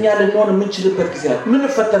ወገንተኛ ልንሆን የምንችልበት ጊዜ አለ።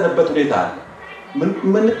 የምንፈተንበት ሁኔታ አለ።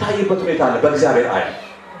 የምንታይበት ሁኔታ አለ። በእግዚአብሔር አይን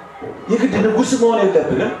የግድ ንጉሥ መሆን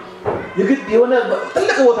የለብንም። የግድ የሆነ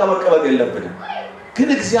ትልቅ ቦታ መቀመጥ የለብንም። ግን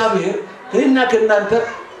እግዚአብሔር ከእኔና ከእናንተ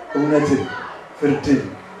እውነትን፣ ፍርድን፣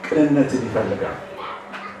 ቅንነትን ይፈልጋል።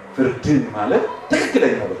 ፍርድን ማለት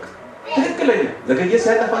ትክክለኛ በቃ ትክክለኛ ዘገየ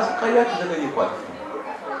ሲያጠፋ ስቃያችሁ ዘገየ ቋጥ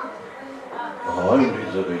እንዴ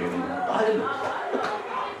ዘገየ አይደለም።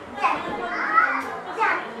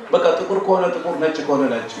 በቃ ጥቁር ከሆነ ጥቁር፣ ነጭ ከሆነ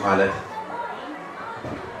ነጭ ማለት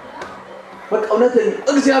በቃ እውነተኛ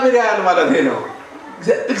እግዚአብሔር ያያል ማለት ነው።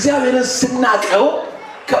 እግዚአብሔርን ስናቀው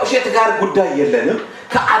ከውሸት ጋር ጉዳይ የለንም፣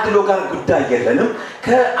 ከአድሎ ጋር ጉዳይ የለንም፣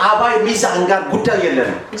 ከአባይ ሚዛን ጋር ጉዳይ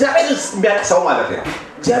የለንም። እግዚአብሔርን የሚያቅሰው ማለት ነው።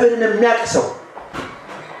 እግዚአብሔርን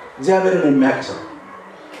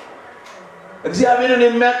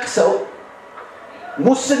የሚያቅሰው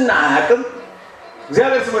ሙስና አያውቅም።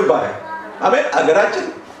 እግዚአብሔር ስሙ ይባላል። አሜን። አገራችን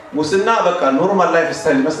ሙስና በቃ ኖርማል ላይፍ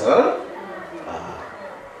ስታይል ይመስላል።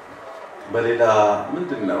 በሌላ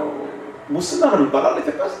ምንድን ነው ሙስና ነው ይባላል።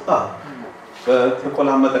 ኢትዮጵያ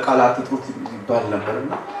በተቆላመጠ ቃላት ትሩት ይባል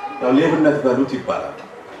ነበርና ያው ሌብነት በሉት ይባላል።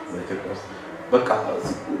 በኢትዮጵያ በቃ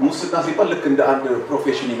ሙስና ሲባል ልክ እንደ አንድ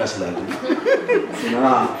ፕሮፌሽን ይመስላል እና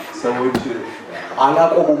ሰዎች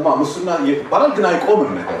አላቆሙማ ሙስና ይባላል፣ ግን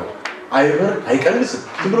አይቆምም ነገር አይበር አይቀንስም።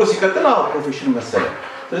 ዝም ብሎ ሲቀጥል ፕሮፌሽን መሰለ።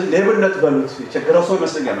 ስለዚህ ሌብነት በሉት የቸገረው ሰው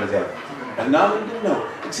ይመስለኛል እንደዚህ ያለ እና ምንድነው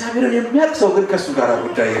እግዚአብሔርን የሚያውቅ ሰው ግን ከሱ ጋር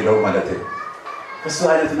ጉዳይ የለው ማለት ነው። ከሱ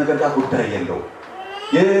አይነት ነገር ጋር ጉዳይ የለው።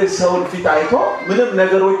 የሰውን ፊት አይቶ ምንም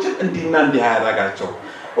ነገሮችን እንዲና እንዲህ ያደርጋቸው።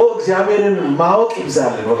 እግዚአብሔርን ማወቅ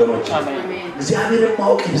ይብዛልን ወገኖች፣ እግዚአብሔርን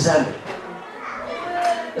ማወቅ ይብዛልን።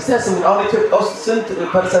 እስቲ አስቡት፣ አሁን ኢትዮጵያ ውስጥ ስንት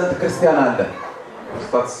ፐርሰንት ክርስቲያን አለ?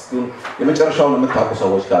 ስታቲስቲኩን የመጨረሻውን የምታውቁ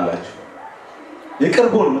ሰዎች ካላችሁ፣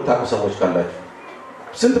 የቅርቡን የምታውቁ ሰዎች ካላችሁ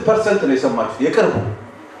ስንት ፐርሰንት ነው የሰማችሁት? የቅርቡ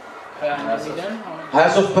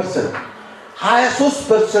 23%።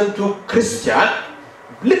 23%ቱ ክርስቲያን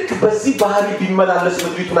ልክ በዚህ ባህሪ ቢመላለስ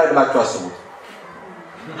ምድሪቱ ላይ ብላችሁ አስቡት።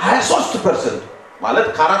 23% ማለት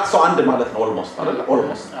ከአራት ሰው አንድ ማለት ነው። ኦልሞስት አይደል?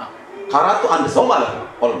 ኦልሞስት ከአራቱ አንድ ሰው ማለት ነው።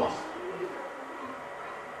 ኦልሞስት።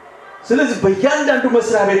 ስለዚህ በእያንዳንዱ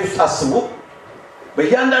መስሪያ ቤት ውስጥ አስቡ፣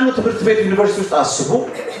 በእያንዳንዱ ትምህርት ቤት ዩኒቨርሲቲ ውስጥ አስቡ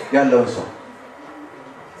ያለውን ሰው።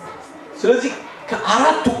 ስለዚህ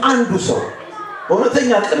ከአራቱ አንዱ ሰው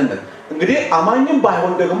በእውነተኛ ቅንነት እንግዲህ አማኝም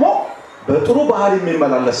ባይሆን ደግሞ በጥሩ ባህሪ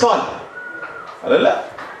የሚመላለስ ሰው አለ አይደለ?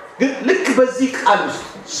 ግን ልክ በዚህ ቃል ውስጥ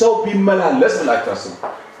ሰው ቢመላለስ ብላችሁ አስቡ።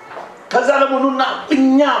 ከዛ ደግሞ ኑና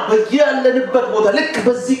እኛ በያለንበት ቦታ ልክ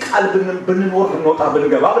በዚህ ቃል ብንኖር ብንወጣ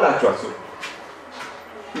ብንገባ ብላችሁ አስቡ።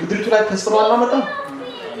 ምድሪቱ ላይ ተስፋ አናመጣም።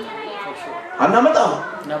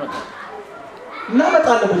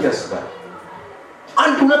 እናመጣለን ብዬ አስባለሁ።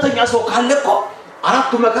 አንድ እውነተኛ ሰው ካለ እኮ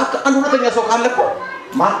አራቱ መካከል አንድ እውነተኛ ሰው ካለ እኮ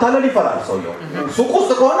ማታለል ይፈራል። ሰውየው ሱቅ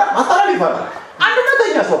ውስጥ ከሆነ ማታለል ይፈራል። አንድ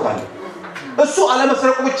እውነተኛ ሰው ካለ እሱ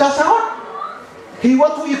አለመስረቁ ብቻ ሳይሆን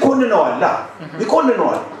ህይወቱ ይኮንነዋል።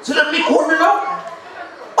 ስለሚኮንነው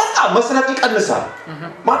በቃ መስረቅ ይቀንሳል፣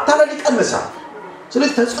 ማታለል ይቀንሳል።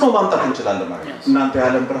 ስለዚህ ተጽዕኖ ማምጣት እንችላለን ማለት ነው። እናንተ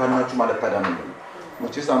የዓለም ብርሃን ናችሁ ማለት ታዲያ ምንድን ነው?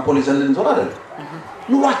 መቼስ አምፖል ይዘን ልንዞር አይደለም።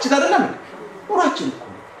 ኑሯችን አይደለም ኑሯችን እኮ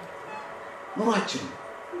ኑሯችን።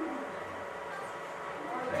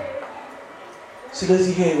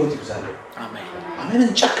 ስለዚህ ይሄ ህይወት ይብዛልን። አሜን አሜን።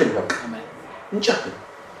 እንጨክን፣ በቃ እንጨክን።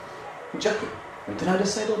 እንትና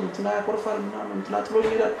ደስ አይደለም፣ እንትና ያኮርፋል ምናምን፣ እንትና ጥሎ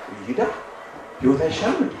ይሄዳል። ህይወት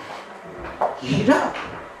አይሻልም?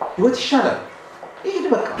 ህይወት ይሻላል። ይሄድ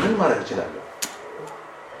በቃ ምን ማድረግ ይችላል?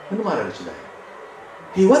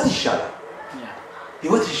 ህይወት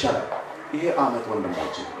ይሻላል። ይሄ አመት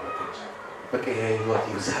ወንድማችን በቃ ይሄ ህይወት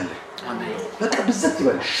ይብዛልን። አሜን። በቃ ብዘት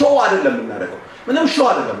ይበል። ሾው አይደለም እናደርገው፣ ምንም ሾው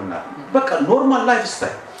አይደለም እናደርገው። በቃ ኖርማል ላይፍ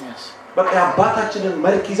ስታይል፣ በቃ የአባታችንን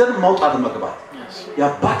መልክ ይዘን መውጣት መግባት፣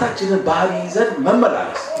 የአባታችንን ባህሪ ይዘን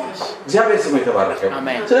መመላለስ። እግዚአብሔር ስሙ የተባረከ ይሁን።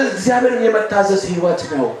 ስለዚህ እግዚአብሔርን የመታዘዝ ህይወት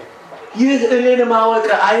ነው። ይህ እኔን ማወቅ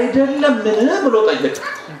አይደለም ምን ብሎ ጠየቀ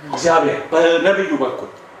እግዚአብሔር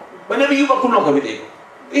በነብዩ በኩል ነው ከሚጠይቀው።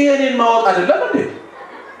 ይሄ እኔን ማወቅ አይደለም እንዴ?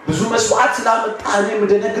 ብዙ መስዋዕት ስላመጣ እኔ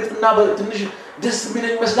ምደነግጥና በትንሽ ደስ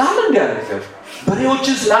የሚለኝ ይመስልሃል እንዴ? አለ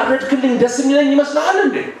በሬዎችን ስላረድክልኝ ደስ የሚለኝ ይመስልሃል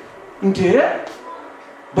እንዴ?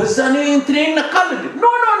 በዛ ነው እንትኔን ነካል እንዴ? ኖ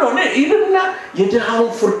ይልና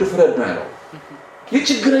የድሃውን ፍርድ ፍረድ ነው ያለው።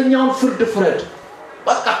 የችግረኛውን ፍርድ ፍረድ።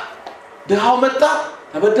 በቃ ድሃው መጣ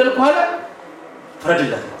ተበደልኩ አለ፣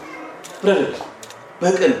 ፍረድለት።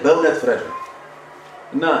 በቅን በእውነት ፍረድ።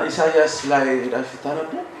 እና ኢሳይያስ ላይ ሄዳችሁ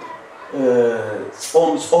ታነቡ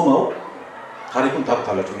ጾመው ታሪኩን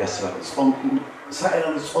ታውቃላችሁ ያስባል።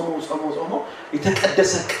 እስራኤላውያን ጾመው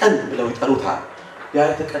የተቀደሰ ቀን ብለው ይጠሩታል። ያ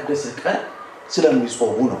የተቀደሰ ቀን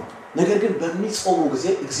ስለሚጾሙ ነው። ነገር ግን በሚጾሙ ጊዜ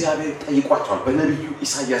እግዚአብሔር ጠይቋቸዋል። በነብዩ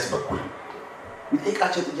ኢሳይያስ በኩል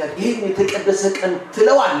ይጠይቃቸው ጥያቄ ይሄን የተቀደሰ ቀን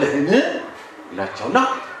ትለዋለህን ይላቸውና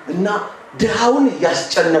እና ድሃውን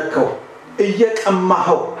ያስጨነቀው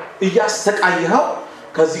እየቀማኸው እያሰቃየኸው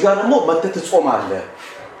ከዚህ ጋር ደግሞ መተት ጾማለህ።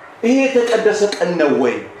 ይሄ የተቀደሰ ቀን ነው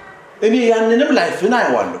ወይ? እኔ ያንንም ላይፍን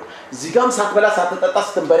አይዋለሁ። እዚህ ጋርም ሳትበላ ሳትጠጣ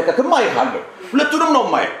ስትንበረከክም አይሃለሁ። ሁለቱንም ነው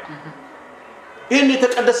የማየው። ይሄን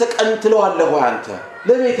የተቀደሰ ቀን ትለዋለህ ወይ አንተ?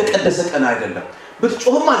 ለኔ የተቀደሰ ቀን አይደለም።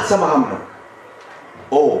 ብትጮህም አልሰማህም ነው።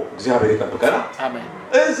 እግዚአብሔር ይጠብቀና። አሜን።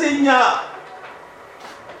 እዚህኛ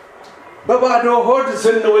በባዶ ሆድ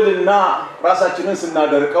ስንውልና ራሳችንን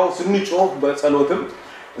ስናደርቀው ስንጮህ በጸሎትም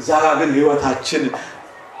እዛ ግን ህይወታችን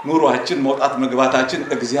ኑሯችን መውጣት መግባታችን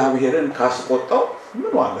እግዚአብሔርን ካስቆጣው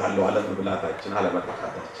ምን ዋጋ አለው? አለመብላታችን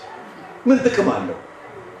አለመጠጣታችን ምን ጥቅም አለው?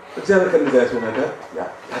 እግዚአብሔር ከነዛቱ ነገር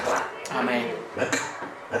ያጥራል። አሜን። በቃ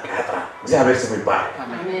ያጥራል። እግዚአብሔር ስሙ ይባረክ።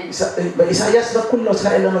 አሜን። በኢሳይያስ በኩል ነው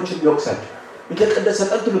እስራኤላውያኖችን ይወቅሳል። የተቀደሰ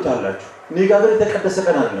ቀን ትሉታላችሁ፣ እኔ ጋር ግን የተቀደሰ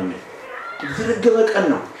ቀን አይደለም። የተረገመ ቀን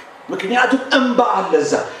ነው። ምክንያቱም እንባ አለ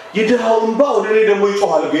እዛ። የድሃው እንባ ወደ እኔ ደግሞ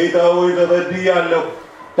ይጮሃል። ጌታ ሆይ ተበድያለሁ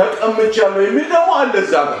ተቀምጫለሁ የሚል ደግሞ አለ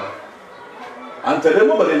እዛ ጋር። አንተ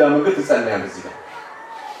ደግሞ በሌላ መንገድ ትጸልያለህ እዚህ ጋር።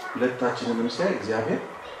 ሁለታችንንም ሲያይ እግዚአብሔር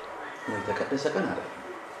የተቀደሰ ቀን አለ።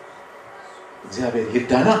 እግዚአብሔር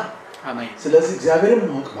ይዳና። አሜን። ስለዚህ እግዚአብሔርን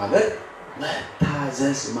ማወቅ ማለት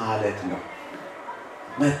መታዘዝ ማለት ነው።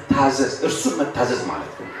 እርሱን መታዘዝ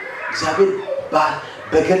ማለት ነው። እግዚአብሔር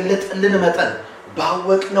በገለጠልን መጠን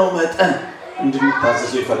ባወቅነው መጠን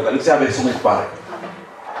እንድንታዘዘው ይፈልጋል። እግዚአብሔር ስሙ ይባረክ።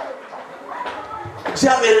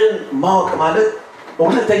 እግዚአብሔርን ማወቅ ማለት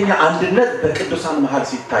እውነተኛ አንድነት በቅዱሳን መሃል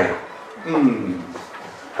ሲታይ ነው።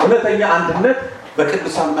 እውነተኛ አንድነት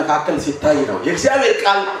በቅዱሳን መካከል ሲታይ ነው። የእግዚአብሔር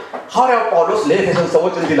ቃል ሐዋርያው ጳውሎስ ለኤፌሶን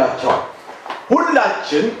ሰዎች እንዲላቸዋል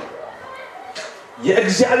ሁላችን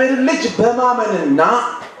የእግዚአብሔር ልጅ በማመንና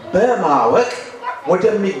በማወቅ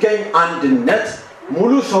ወደሚገኝ አንድነት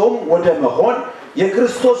ሙሉ ሰውም ወደ መሆን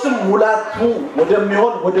የክርስቶስም ሙላቱ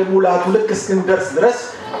ወደሚሆን ወደ ሙላቱ ልክ እስክንደርስ ድረስ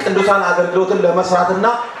ቅዱሳን አገልግሎትን ለመስራትና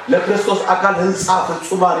ለክርስቶስ አካል ህንጻ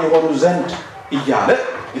ፍጹማን የሆኑ ዘንድ እያለ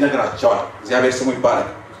ይነግራቸዋል። እግዚአብሔር ስሙ ይባረክ።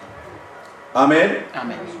 አሜን።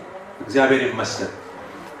 እግዚአብሔር ይመስገን።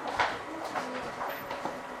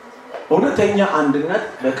 እውነተኛ አንድነት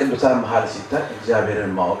በቅዱሳን መሃል ሲታይ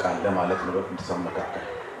እግዚአብሔርን ማወቅ አለ ማለት ነው። በቅዱሳን መካከል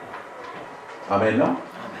አሜን ነው።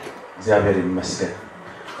 እግዚአብሔር ይመስገን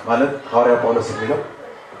ማለት ሐዋርያው ጳውሎስ የሚለው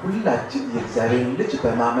ሁላችን የእግዚአብሔርን ልጅ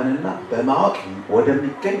በማመንና በማወቅ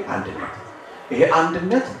ወደሚገኝ አንድነት። ይሄ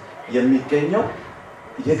አንድነት የሚገኘው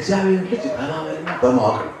የእግዚአብሔርን ልጅ በማመንና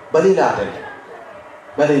በማወቅ ነው፣ በሌላ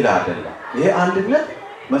አይደለም። ይሄ አንድነት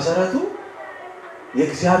መሰረቱ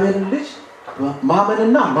የእግዚአብሔርን ልጅ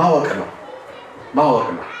ማመንና ማወቅ ነው።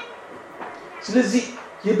 ስለዚህ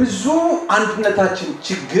የብዙ አንድነታችን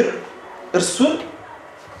ችግር እርሱን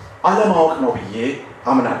አለማወቅ ነው ብዬ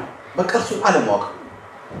አምናለሁ። በቃ እርሱን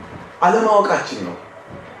አለማወቃችን ነው።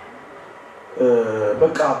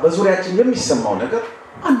 በቃ በዙሪያችን የሚሰማው ነገር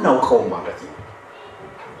አናውቀውም ማለት ነው።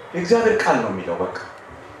 የእግዚአብሔር ቃል ነው የሚለው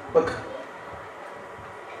በቃ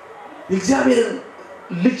የእግዚአብሔርን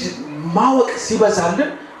ልጅ ማወቅ ሲበዛልን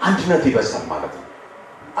አንድነት ይበዛል ማለት ነው።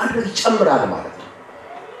 አንድነት ይጨምራል ማለት ነው።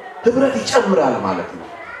 ኅብረት ይጨምራል ማለት ነው።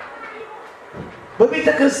 በቤተ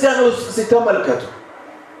ክርስቲያን ውስጥ ሲተመልከቱ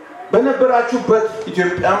በነበራችሁበት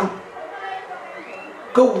ኢትዮጵያም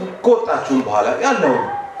ከወጣችሁም በኋላ ያለው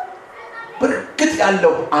በርግጥ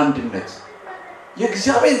ያለው አንድነት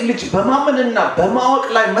የእግዚአብሔር ልጅ በማመንና በማወቅ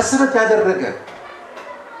ላይ መሰረት ያደረገ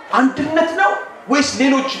አንድነት ነው ወይስ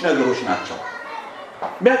ሌሎች ነገሮች ናቸው?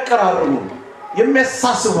 የሚያቀራርቡን፣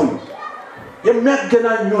 የሚያሳስቡን፣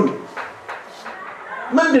 የሚያገናኙን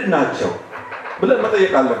ምንድን ናቸው ብለን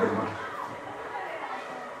መጠየቅ አለብን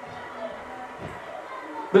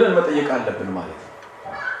ማለት ነው።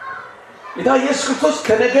 ጌታ ኢየሱስ ክርስቶስ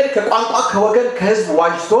ከነገድ፣ ከቋንቋ፣ ከወገን፣ ከሕዝብ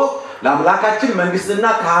ዋጅቶ ለአምላካችን መንግስትና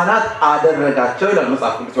ካህናት አደረጋቸው ይላል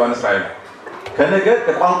መጽሐፍ ቅዱስ ዮሐንስ ራእይ ላይ። ከነገድ፣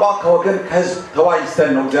 ከቋንቋ፣ ከወገን፣ ከሕዝብ ተዋጅተን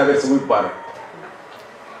ነው። እግዚአብሔር ስሙ ይባረክ።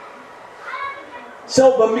 ሰው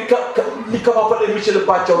ሊከፋፈል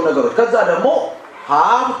የሚችልባቸውን ነገሮች ከዛ ደግሞ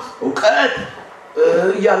ሀብት፣ እውቀት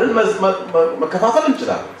እያልን መከፋፈል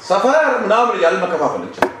እንችላለን። ሰፈር ምናምን እያልን መከፋፈል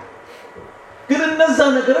እንችላለን። ግን እነዛ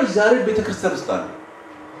ነገሮች ዛሬ ቤተክርስቲያን ውስጥ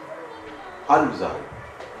አሉ። ዛሬ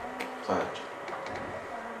ሳያቸው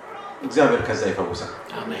እግዚአብሔር ከዛ ይፈውሳል።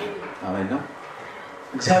 አሜን ነው።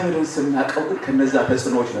 እግዚአብሔርን ስናውቀው ግን ከነዛ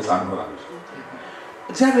ተጽዕኖዎች ነፃ እንሆናለን።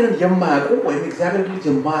 እግዚአብሔርን የማያውቁ ወይም እግዚአብሔር ልጅ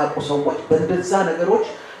የማያውቁ ሰዎች በእንደዛ ነገሮች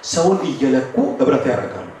ሰውን እየለኩ ኅብረት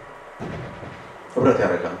ያደርጋሉ።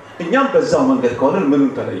 እኛም በዛው መንገድ ከሆነ ምንም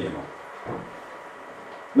ተለየ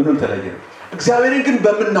ነው። እግዚአብሔርን ግን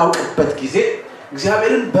በምናውቅበት ጊዜ፣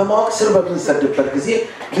 እግዚአብሔርን በማወቅ ስር በምንሰድበት ጊዜ፣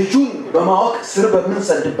 ልጁን በማወቅ ስር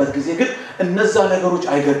በምንሰድበት ጊዜ ግን እነዛ ነገሮች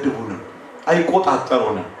አይገድቡንም፣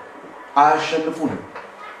 አይቆጣጠሩንም፣ አያሸንፉንም።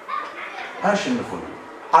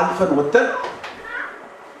 አልፈን ወጥተን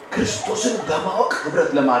ክርስቶስን በማወቅ ኅብረት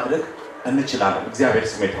ለማድረግ እንችላለን። እግዚአብሔር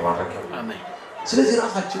ስም የተባረከ ይሁን። ስለዚህ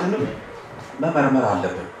ራሳችንንም መመርመር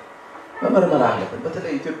አለብን።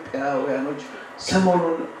 በተለይ ኢትዮጵያውያኖች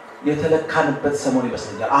ሰሞኑን የተለካንበት ሰሞን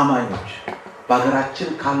ይመስለኛል። አማኞች በሀገራችን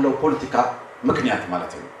ካለው ፖለቲካ ምክንያት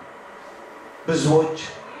ማለት ነው ብዙዎች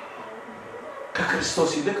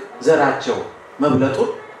ከክርስቶስ ይልቅ ዘራቸው መብለጡን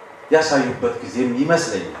ያሳዩበት ጊዜም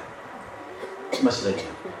ይመስለኛል።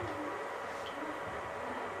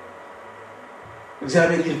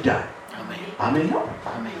 እግዚአብሔር ይርዳል። አሜን ነው።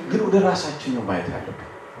 ግን ወደ ራሳችን ነው ማየት ያለብን።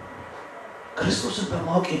 ክርስቶስን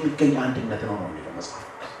በማወቅ የሚገኝ አንድነት ነው የሚለው መጽሐፍ።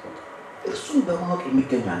 እርሱን በማወቅ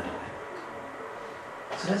የሚገኝ አንድነት።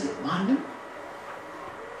 ስለዚህ ማንም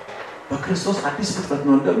በክርስቶስ አዲስ ፍጥረት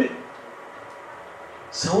ነው እንደሚል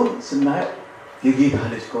ሰውን ስናየው የጌታ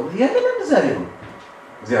ልጅ ከሆነ የምንም ዘር ይሁን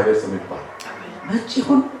እግዚአብሔር ስሙ ይባላል። ነጭ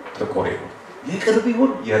ይሁን ጥቁር ይሁን የቅርብ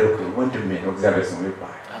ይሁን የሩቅ ይሁን ወንድሜ ነው እግዚአብሔር ስሙ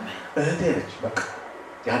ይባላል። እህቴ ነች በቃ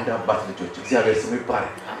የአንድ አባት ልጆች እግዚአብሔር ስሙ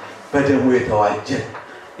ይባላል። በደሙ የተዋጀ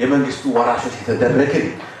የመንግስቱ ወራሾች የተደረግን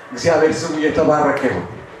እግዚአብሔር ስሙ የተባረከ ይሁን።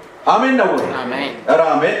 አሜን ነው ወይ? አሜን።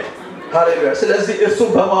 አሜን ሃሌሉያ። ስለዚህ እርሱን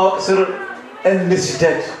በማወቅ ስር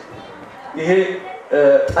እንስደድ። ይሄ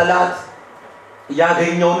ጠላት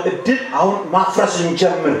ያገኘውን እድል አሁን ማፍረስ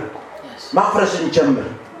እንጀምር።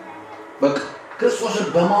 በቃ ክርስቶስን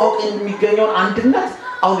በማወቅ የሚገኘውን አንድነት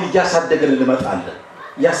አሁን እያሳደገን እንመጣለን።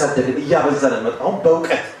 እያበዛን እንመጣለን። አሁን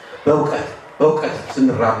በእውቀት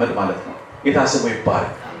ስንራመድ ማለት ነው። ጌታ ስሙ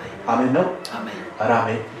ይባረክ። አሜን ነው።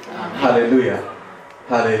 አሜን ሃሌሉያ።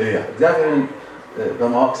 እግዚአብሔርን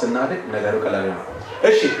በማወቅ ስናድግ ነገሩ ቀላል ነው።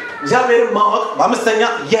 እሺ እግዚአብሔርን ማወቅ በአምስተኛ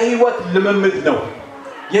የህይወት ልምምድ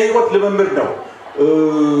ነው።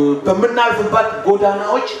 በምናልፍበት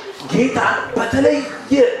ጎዳናዎች ጌታን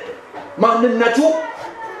በተለየ ማንነቱ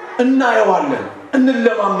እናየዋለን፣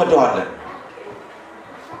 እንለማመደዋለን።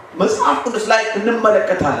 መጽሐፍ ቅዱስ ላይ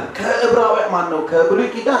እንመለከታለን። ከብሉይ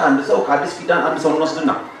ኪዳን አንድ ሰው፣ ከአዲስ ኪዳን አንድ ሰው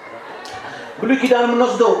እንወስድና ብሉይ ኪዳን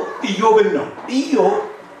የምንወስደው ኢዮብን ነው። ኢዮብ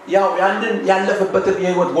ያው ያንን ያለፈበትን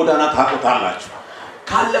የህይወት ጎዳና ታውቁታላችሁ።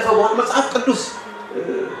 ካለፈ በኋላ መጽሐፍ ቅዱስ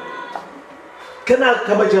ገና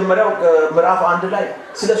ከመጀመሪያው ምዕራፍ 1 ላይ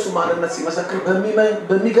ስለሱ ማንነት ሲመሰክር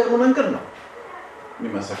በሚገርም መንገድ ነው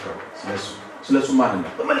የሚመሰክረው። ስለሱ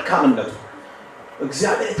ማንነት በመልካምነቱ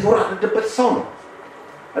እግዚአብሔር የተወራረደበት ሰው ነው።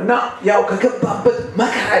 እና ያው ከገባበት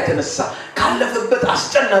መከራ የተነሳ ካለፈበት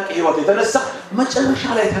አስጨናቂ ህይወት የተነሳ መጨረሻ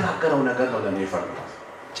ላይ የተናገረው ነገር ነው ለኔ ይፈልጋል።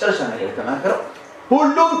 መጨረሻ ነገር የተናገረው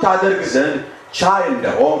ሁሉም ታደርግ ዘንድ ቻይ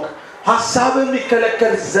እንደሆንክ ሐሳብም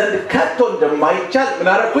ይከለከል ዘንድ ከቶ እንደማይቻል ምን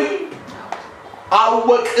አረኩኝ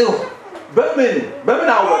አወቅሁ። በምን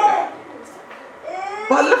አወቀ?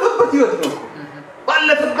 ባለፈበት ህይወት ነው።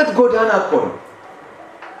 ባለፈበት ጎዳና እኮ ነው።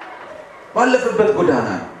 ባለፈበት ጎዳና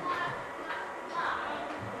ነው።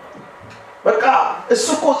 በቃ እሱ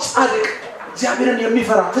እኮ ጻድቅ እግዚአብሔርን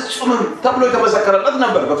የሚፈራ ፍጹምም ተብሎ የተመሰከረለት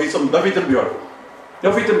ነበር። በፊትም ቢሆን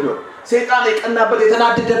ሰይጣን የቀናበት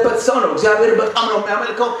የተናደደበት ሰው ነው። እግዚአብሔር በጣም ነው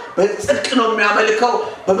የሚያመልከው፣ በጽድቅ ነው የሚያመልከው፣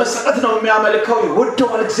 በመሰጠት ነው የሚያመልከው፣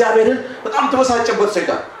 ይወደዋል እግዚአብሔርን። በጣም ተበሳጨበት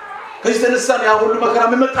ሰይጣን። ከዚህ ተነሳ ያ ሁሉ መከራ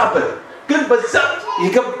የሚመጣበት ግን በዛ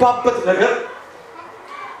የገባበት ነገር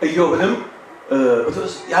ኢዮብንም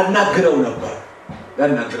ያናግረው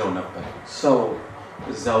ነበር። ሰው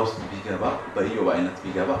እዛ ውስጥ ቢገባ በኢዮብ አይነት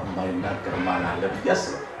ቢገባ የማይናገር ማን አለ ብዬ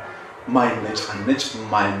አስባለሁ። ማይነጫነጭ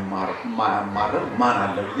ማያማርር ማን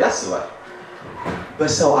አለ ብዬ አስባለሁ።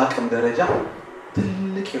 በሰው አቅም ደረጃ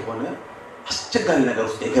ትልቅ የሆነ አስቸጋሪ ነገር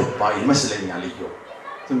ውስጥ የገባ ይመስለኛል ኢዮብ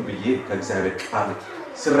ዝም ብዬ ከእግዚአብሔር ቃል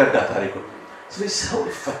ስረዳ ታሪኩ። ስለዚህ ሰው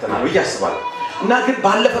ይፈተናል ብዬ አስባለሁ። እና ግን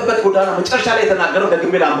ባለፈበት ጎዳና መጨረሻ ላይ የተናገረው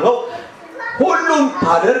ደግሜ ላንብበው። ሁሉም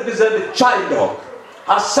ታደርግ ዘንድ ቻይ እንደሆንክ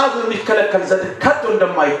ሐሳብ የሚከለከል ዘንድ ከቶ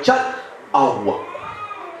እንደማይቻል አወቅሁ።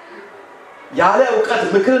 ያለ ዕውቀት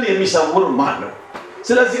ምክርን የሚሰውር ማን ነው?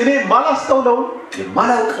 ስለዚህ እኔ ማላስተውለውን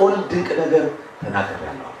የማላውቀውን ድንቅ ነገር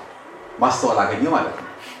ተናግሬያለሁ። ማስተዋል አገኘ ማለት ነው።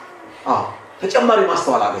 ተጨማሪ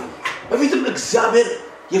ማስተዋል አገኘ። በፊትም እግዚአብሔር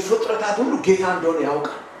የፍጥረታት ሁሉ ጌታ እንደሆነ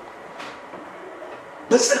ያውቃል።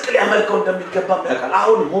 በጽድቅ ሊያመልከው እንደሚገባ ያውቃል።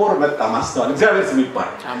 አሁን ሞር መጣ ማስተዋል። እግዚአብሔር ስም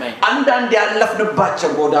ይባረክ። አንዳንድ ያለፍንባቸው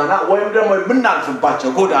ጎዳና ወይም ደግሞ የምናልፍባቸው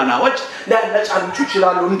ጎዳናዎች ሊያነጫንጩ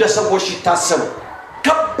ይችላሉ። እንደ ሰዎች ሲታሰቡ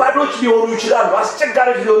ከባዶች ሊሆኑ ይችላሉ፣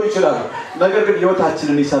 አስቸጋሪዎች ሊሆኑ ይችላሉ። ነገር ግን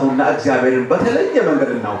ህይወታችንን ይሰሩና እግዚአብሔርን በተለየ መንገድ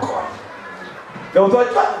እናውቀዋለን።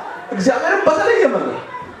 ገብቷችኋል? እግዚአብሔርን በተለየ መንገድ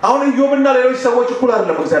አሁን ኢዮብና ሌሎች ሰዎች እኩል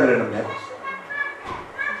አይደለም እግዚአብሔርን የሚያውቁት።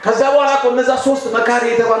 ከዛ በኋላ እኮ እነዛ ሶስት መካሪ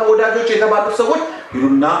የተባሉ ወዳጆች የተባሉ ሰዎች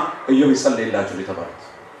ይሉና ኢዮብ ይጸልይላችሁ የተባሉት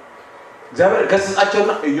እግዚአብሔር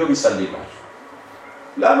ገሰጻቸውና ኢዮብ ይጸልይላችሁ።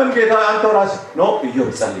 ለምን ጌታ አንተው ራስህ ነው ኢዮብ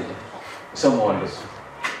ይጸልይላችሁ።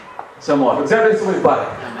 ሰማዋል። እግዚአብሔር ስሙ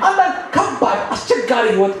ይባረክ። አንዳንድ ከባድ አስቸጋሪ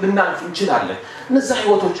ህይወት ልናልፍ እንችላለን። እነዛ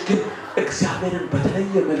ህይወቶች ግን እግዚአብሔርን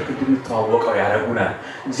በተለየ መልክ እንድንተዋወቀው ያደርጉናል።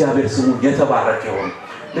 እግዚአብሔር ስሙ የተባረከ ይሁን።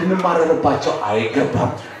 ልንማረርባቸው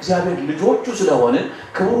አይገባም። እግዚአብሔር ልጆቹ ስለሆነ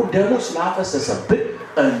ክብሩ ደሙ ስላፈሰሰብን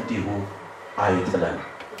እንዲሁ አይጥለን።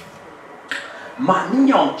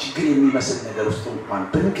 ማንኛውም ችግር የሚመስል ነገር ውስጥ እንኳን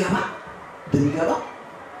ብንገባ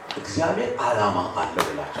እግዚአብሔር ዓላማ አለው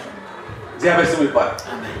ብላችሁ እግዚአብሔር ስሙ ይባረክ።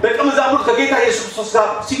 ደቀ መዛሙርት ከጌታ ኢየሱስ ክርስቶስ ጋር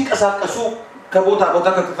ሲንቀሳቀሱ ከቦታ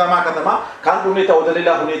ከተማ ከአንድ ሁኔታ ወደ ሌላ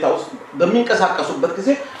ሁኔታ ውስጥ በሚንቀሳቀሱበት ጊዜ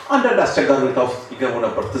አንዳንድ አስቸጋሪ ሁኔታ ውስጥ ይገቡ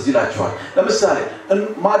ነበር። ትዝ ይላችኋል። ለምሳሌ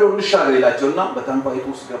ማዶ እንሻገር ይላቸውና በታንኳይቱ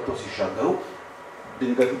ውስጥ ገብተው ሲሻገሩ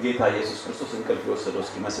ድንገት ጌታ ኢየሱስ ክርስቶስ እንቅልፍ የወሰደው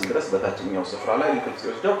እስኪመስል ድረስ በታችኛው ስፍራ ላይ እንቅልፍ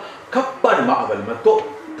ሲወስደው ከባድ ማዕበል መጥቶ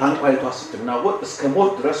ታንኳይቷ ስትናወጥ እስከ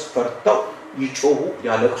ሞት ድረስ ፈርተው ይጮሁ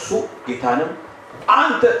ያለቅሱ ጌታንም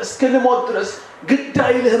አንተ እስከልሞት ድረስ ግድ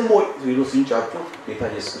አይልህም ወይ ሲሉ ሲንጫጩ ጌታ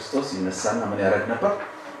ኢየሱስ ክርስቶስ ይነሳና ምን ያደርግ ነበር?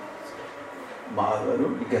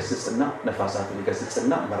 ማዕበሉን ይገስጽና ነፋሳትን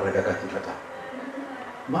ይገስጽና መረጋጋት ይመጣል።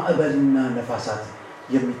 ማዕበልና ነፋሳት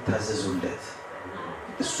የሚታዘዙለት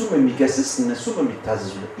እሱም የሚገስጽ እነሱም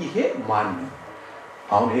የሚታዘዙለት ይሄ ማን ነው?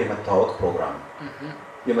 አሁን ይሄ መታወቅ ፕሮግራም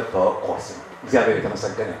የመታወቅ ኮርስ ነው። እግዚአብሔር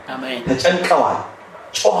የተመሰገነ አሜን። ተጨንቀዋል፣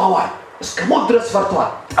 ጮኸዋል፣ እስከ ሞት ድረስ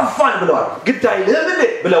ፈርተዋል፣ ጠፋን ብለዋል። ግድ አይልህም እንዴ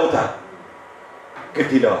ብለውታል።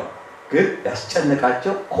 ግድ ይለዋል። ግን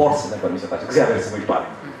ያስጨነቃቸው ኮርስ ነበር የሚሰጣቸው። እግዚአብሔር ስሙ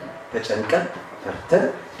ይባረክ። ተጨንቀን ፈርተን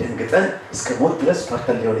ደንግጠን እስከ ሞት ድረስ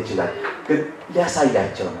ፈርተን ሊሆን ይችላል። ግን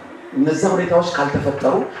ሊያሳያቸው ነው። እነዛ ሁኔታዎች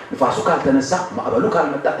ካልተፈጠሩ፣ ንፋሱ ካልተነሳ፣ ማዕበሉ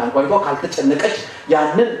ካልመጣ፣ ታንኳይቷ ካልተጨነቀች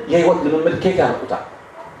ያንን የህይወት ልምምድ ከየት ያልቁታል?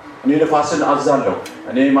 እኔ ንፋስን አዛለሁ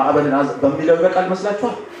እኔ ማዕበልን በሚለው ይበቃል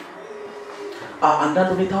ይመስላችኋል? አንዳንድ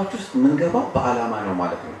ሁኔታዎች ውስጥ ምንገባው በዓላማ ነው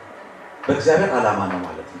ማለት ነው። በእግዚአብሔር ዓላማ ነው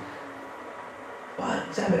ማለት ነው።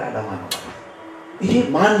 በእግዚአብሔር ዓላማ ነው ማለት ነው። ይሄ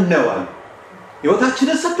ማን ነው?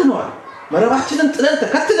 ህይወታችንን ሰጥተነዋል፣ መረባችንን ጥለን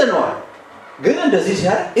ተከትለነዋል። ግን እንደዚህ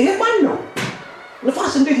ሲያል ይሄ ማን ነው?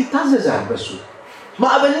 ንፋስ እንዴት ይታዘዛል በሱ?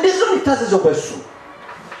 ማዕበል እንዴት ነው ይታዘዘው በሱ?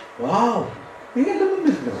 ዋው! ይሄ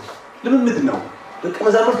ልምምድ ነው። ደቀ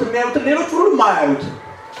መዛሙርት የሚያዩትን ሌሎች ሁሉም ማያዩት፣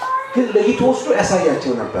 ግን ለይቶ ወስዶ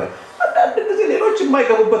ያሳያቸው ነበር። አንዳንድ ጊዜ ሌሎች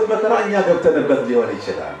የማይገቡበት መከራ እኛ ገብተንበት ሊሆን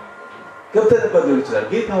ይችላል።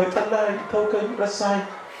 ጌታ ሆይ ጠላኸኝ፣ ተውከኝ፣ ረሳኸኝ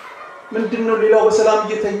ምንድነው ሌላው በሰላም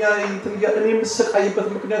እየተኛ እኔ የምሰቃይበት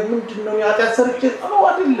ምክንያት ምንድነው? ኃጢአት ሰርቼ ነው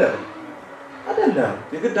አይደለም።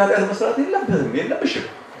 የግድ ኃጢአት መስራት የለብሽም።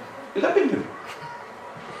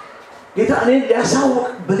 ጌታ እኔን ሊያሳውቅ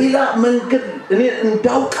በሌላ መንገድ እኔ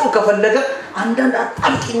እንዳውቀው ከፈለገ አንዳንድ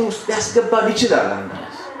አጣብቂኝ ውስጥ ሊያስገባን ይችላል።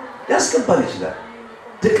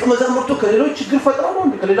 ደቀ መዛሙርቱ ከሌሎች ችግር ፈጥረው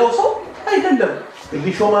ነው ከሌላው ሰው አይደለም።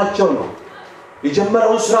 ሊሾማቸው ነው።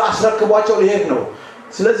 የጀመረውን ስራ አስረክቧቸው ሊሄድ ነው።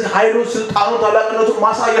 ስለዚህ ኃይሉን፣ ስልጣኑን፣ ታላቅነቱን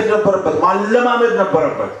ማሳየት ነበረበት። ማለማመድ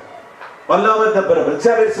ነበረበት።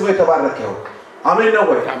 እግዚአብሔር ስሙ የተባረከ ይሁን። አሜን ነው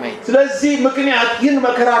ወይ? ስለዚህ ምክንያት ይህን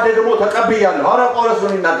መከራ ደግሞ ተቀብያለሁ። ሐዋርያው ጳውሎስ ነው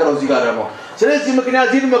የሚናገረው እዚህ ጋር ደግሞ። ስለዚህ ምክንያት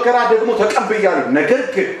ይህን መከራ ደግሞ ተቀብያለሁ፣ ነገር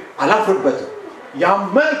ግን አላፍርበትም።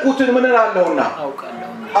 ያመንኩትን ምን እላለሁና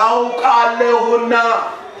አውቃለሁና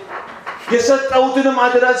የሰጠሁትንም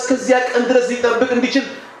አደራ እስከዚያ ቀን ድረስ ሊጠብቅ እንዲችል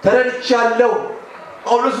ተረድቻለሁ።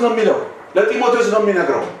 ጳውሎስ ነው የሚለው፣ ለጢሞቴዎስ ነው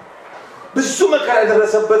የሚነግረው። ብዙ መከራ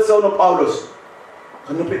የደረሰበት ሰው ነው ጳውሎስ።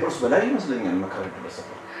 ከነ ጴጥሮስ በላይ ይመስለኛል መከራ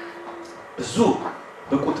የደረሰበት። ብዙ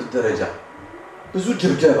በቁጥር ደረጃ ብዙ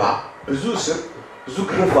ድብደባ፣ ብዙ እስር፣ ብዙ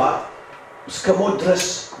ግርፋት እስከ ሞት ድረስ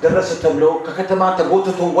ደረሰ ተብሎ ከከተማ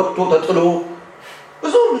ተጎትቶ ወጥቶ ተጥሎ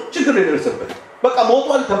ብዙ ችግር የደረሰበት በቃ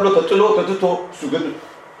ሞቷል ተብሎ ተጥሎ ተትቶ እሱ ግን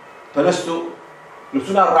ተነስቶ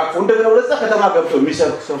ልብሱን አራግፎ እንደገና ወደዛ ከተማ ገብቶ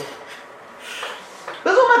የሚሰብክ ሰው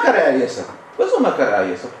ብዙ መከራ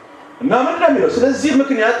ያየ ሰው እና ምን እንደሚለው ስለዚህ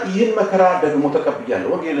ምክንያት ይህን መከራ ደግሞ ተቀብያለሁ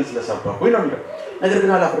ወንጌልን ስለሰበኩኝ ነው የሚለው። ነገር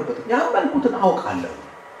ግን አላፍርበትም። ያመንኩትን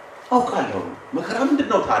አውቃለሁ። መከራ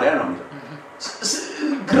ምንድነው ታዲያ ነው የሚለው።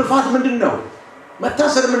 ግርፋት ምንድነው?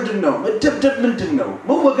 መታሰር ምንድነው? መደብደብ ምንድነው?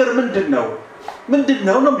 መወገር ምንድነው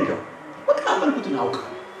ነው የሚለው። በቃ ያመንኩትን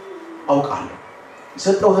አውቃለሁ።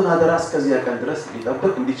 የሰጠሁትን አደራ እስከዚያ ቀን ድረስ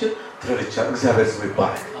ሊጠብቅ እንዲችል ተረድቻለሁ። እግዚአብሔር ስሙ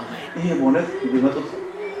ይባረክ። ይሄ በእውነት የሚመጡት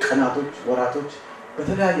ቀናቶች፣ ወራቶች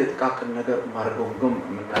በተለያየ ጥቃቅን ነገር ማድረግም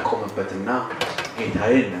የምናቆምበትና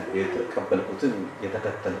ጌታዬን የተቀበልኩትን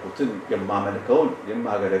የተከተልኩትን የማመልከውን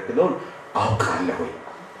የማገለግለውን አውቃለሁ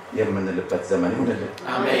የምንልበት ዘመን ይሁንልን።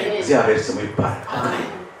 አሜን። እግዚአብሔር ስሙ ይባረክ። አሜን።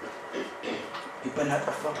 ይበላ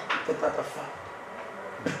ጠፋ፣ ይጠጣ ጠፋ፣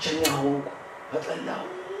 ብቸኛ ሆንኩ፣ ተጠላሁ፣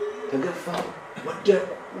 ተገፋሁ፣ ወደቅኩ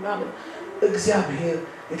ምናምን እግዚአብሔር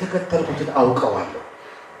የተከተልኩትን አውቀዋለሁ።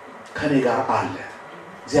 ከኔ ጋር አለ።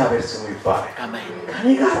 እግዚአብሔር ስሙ ይባረክ። አሜን። ከኔ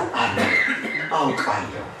ጋር አለ፣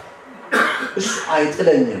 አውቃለሁ። እሱ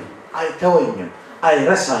አይጥለኝም፣ አይተወኝም፣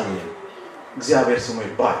 አይረሳኝም። እግዚአብሔር ስሙ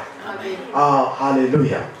ይባረክ። አሜን።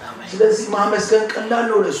 ሃሌሉያ። ስለዚህ ማመስገን ቀላል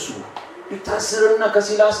ነው ለሱ። ቢታሰርና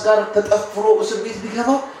ከሲላስ ጋር ተጠፍሮ እስር ቤት ቢገባ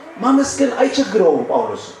ማመስገን አይቸግረውም።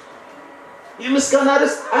 ጳውሎስ የምስጋና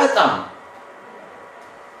ደስ አያጣም።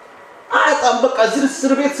 በቃ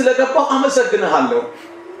እስር ቤት ስለገባው አመሰግንሃለሁ።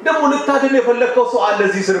 ደግሞ ልታድን የፈለከው ሰው አለ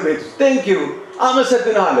እዚህ እስር ቤት ውስጥ። ቴንክ ዩ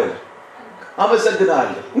አመሰግንሃለሁ።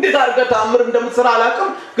 እንዴት አድርገህ ተአምር እንደምትሰራ አላውቅም፣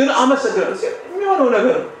 ግን አመሰግናለሁ። የሚሆነው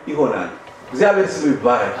ነገር ይሆናል። እግዚአብሔር ስሙ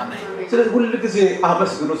ይባረክ። ስለዚህ ሁሉ ጊዜ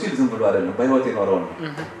አመስግኖ ሲል ዝም ብሎ አይደለም። በህይወት የኖረው ነው።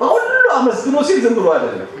 በሁሉ አመስግኖ ሲል ዝም ብሎ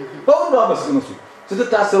አይደለም። በሁሉ አመስግኖ ሲል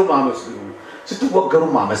ስትታሰሩ አመስግኑ፣ ስትወገሩ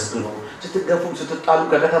አመስግኑ፣ ስትገፉም ስትጣሉ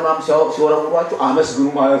ከከተማም ሲወረውሯችሁ አመስግኑ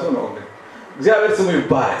ማለቱ ነው። እግዚአብሔር ስሙ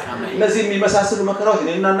ይባረክ። እነዚህ የሚመሳሰሉ መከራዎች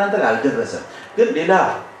እኔና እናንተ ላይ አልደረሰም፣ ግን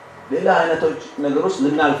ሌላ አይነቶች ነገሮች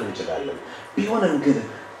ልናልፍ እንችላለን። ቢሆንም ግን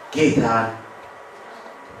ጌታን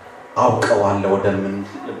አውቀዋለሁ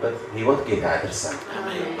ወደምንልበት ህይወት ጌታ ያደርሳል።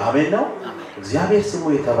 አሜን ነው። እግዚአብሔር ስሙ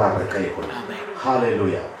የተባረከ ይሁን።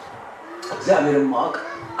 ሃሌሉያ። እግዚአብሔርን ማወቅ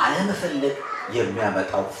አለመፈለግ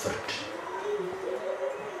የሚያመጣው ፍርድ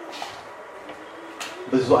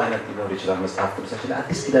ብዙ አይነት ሊኖር ይችላል። መጽሐፍ ቅዱሳችን ላይ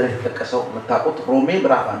አዲስ ኪዳን የተጠቀሰው የምታውቁት ሮሜ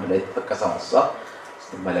ምዕራፍ 1 ላይ የተጠቀሰው ሐሳብ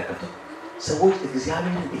ስትመለከቱ ሰዎች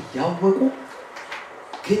እግዚአብሔርን እያወቁ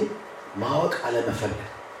ግን ማወቅ አለመፈለግ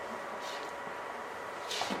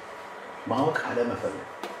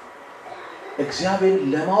እግዚአብሔርን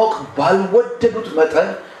ለማወቅ ባልወደዱት መጠን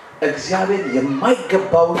እግዚአብሔር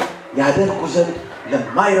የማይገባውን ያደርጉ ዘንድ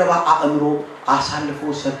ለማይረባ አእምሮ አሳልፎ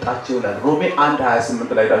ሰጣቸው ይላል። ሮሜ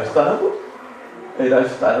 1:28 ላይ ታነቡ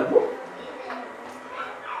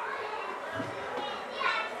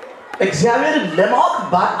እግዚአብሔርን ለማወቅ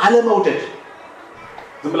አለመውደድ።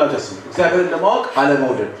 ዝም ብላችሁ አስቡ። እግዚአብሔርን ለማወቅ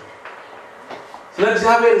አለመውደድ። ስለ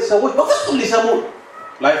እግዚአብሔር ሰዎች በፍጹም ሊሰሙ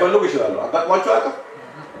ላይፈልጉ ይችላሉ። አጣጥሟቸው አጣ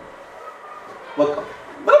በቃ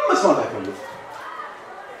ምንም መስማት አይፈልጉ።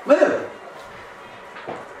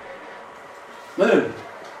 ምንም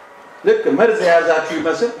ልክ መርዝ የያዛችሁ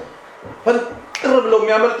ይመስል ፈንጥር ብለው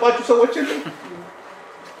የሚያመልጧችሁ ሰዎች የለም።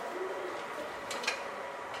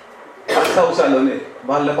 አስታውሳለሁ እኔ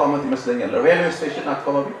ባለፈው ዓመት ይመስለኛል ሬልዌይ ስቴሽን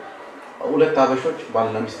አካባቢ ሁለት አበሾች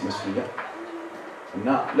ባልና ሚስት ይመስሉኛል እና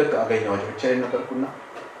ልክ አገኘኋቸው ብቻዬን ነበርኩና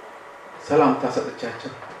ሰላምታ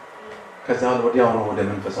ሰጥቻቸው ከዛ ወዲያው ነው ወደ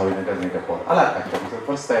መንፈሳዊ ነገር ነው የገባሁት። አላውቃቸውም።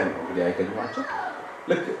 ፈርስት ታይም ነው እንግዲህ አይገርማቸው።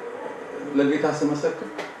 ልክ ለጌታ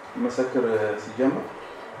መሰክር ሲጀምር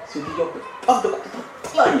ሴትዮዋ በጣም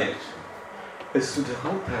ተቆጥታለች። እሱ ደግሞ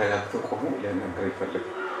ተረጋግቶ ቆሞ ሊያናግር ይፈልግ።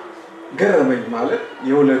 ገረመኝ ማለት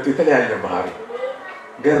የሁለቱ የተለያየ ባህሪ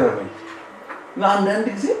ገረመኝ። እና አንዳንድ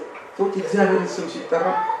ጊዜ ሰዎች እግዚአብሔርን ስም ሲጠራ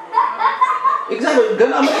እግዚአብሔር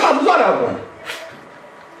ገና ብዙ አላወራም።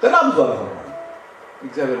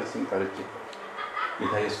 እግዚአብሔርን ስም ጠርቼ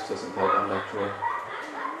ጌታ ኢየሱስ ክርስቶስን ታውቃላችሁ ወይ?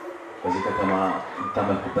 በዚህ ከተማ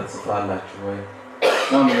የምታመልኩበት ስፍራ አላችሁ ወይ?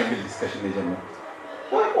 ነው ምን የሚል ዲስከሽን የጀመርኩት።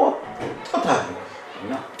 ቶታሊ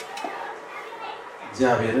እና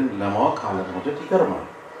እግዚአብሔርን ለማወቅ አለመውደድ ይገርማል።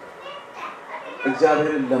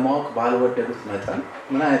 እግዚአብሔርን ለማወቅ ባልወደዱት መጠን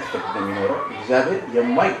ምን አይነት ፍርድ እንደሚኖረው እግዚአብሔር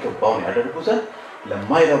የማይገባውን ያደርጉ ዘንድ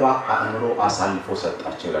ለማይረባ አእምሮ አሳልፎ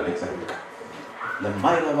ሰጣቸው ይላል እግዚአብሔር።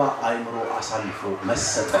 ለማይረባ አእምሮ አሳልፎ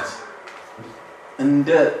መሰጠት እንደ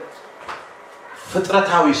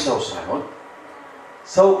ፍጥረታዊ ሰው ሳይሆን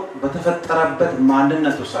ሰው በተፈጠረበት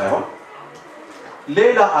ማንነቱ ሳይሆን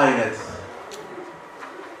ሌላ አይነት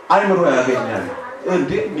አእምሮ ያገኛል።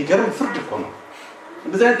 እንዴ የሚገርም ፍርድ እኮ ነው።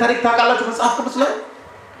 እንደዚህ አይነት ታሪክ ታውቃላችሁ መጽሐፍ ቅዱስ ላይ?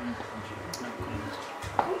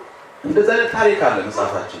 እንደዚህ አይነት ታሪክ አለ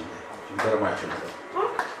መጽሐፋችን። ይገርማችሁ ነው።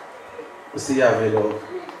 እስቲ ያቬሎ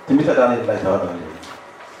ትንቢተ ዳንኤል ላይ ታወራለህ።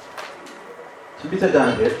 ትንቢተ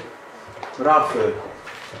ዳንኤል ምዕራፍ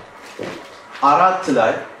 4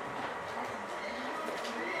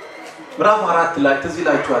 ላይ ትዝ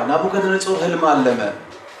ይላችኋል። ናቡከደነፆር ህልም አለመ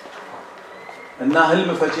እና ህልም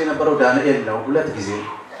ፈቺ የነበረው ዳንኤል ነው 2 ጊዜ።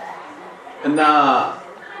 እና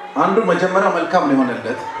አንዱ መጀመሪያው መልካም ነው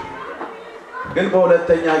የሆነለት፣ ግን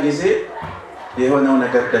በሁለተኛ ጊዜ የሆነው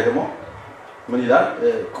ነገር ደግሞ ምን ይላል?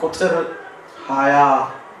 ቁጥር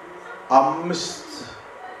 25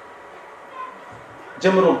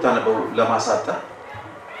 ጀምሮ ብታነበው ለማሳጠር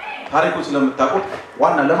ታሪኩ ስለምታውቁት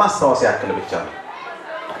ዋና ለማስታወስ ያክል ብቻ ነው።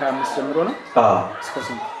 25 ጀምሮ ነው እስከ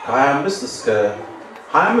 25 እስከ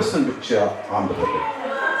 25 ብቻ አንብበው።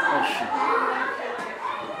 እሺ።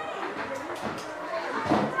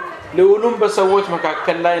 ልዑሉም በሰዎች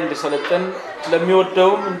መካከል ላይ እንዲሰለጥን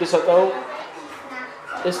ለሚወደውም እንዲሰጠው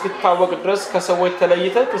እስክታወቅ ድረስ ከሰዎች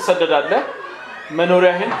ተለይተህ ትሰደዳለህ።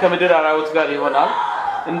 መኖሪያህን ከምድር አራዊት ጋር ይሆናል።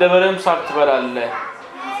 እንደ በረም ሳር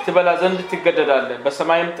ትበላ ዘንድ ትገደዳለህ።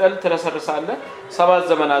 በሰማይም ጠል ትረሰርሳለህ። 7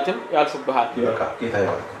 ዘመናትም ያልፉብሃል። ይበቃ። ጌታ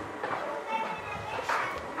ይባርክ።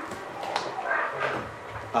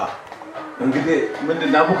 እንግዲህ ምንድን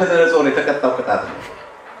ናቡከደነፆር የተቀጣው ቅጣት ነው።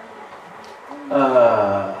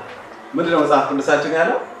 ምንድን ነው መጽሐፍ ቅዱሳችን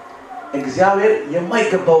ያለው? እግዚአብሔር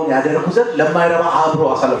የማይገባውን ያደርጉ ዘንድ ለማይረባ አእምሮ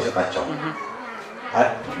አሳልፎ ሰጣቸው።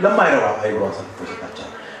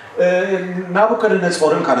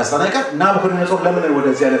 ናቡከደነፆርን ካነሳን አይቀር ናቡከደነፆር ለምን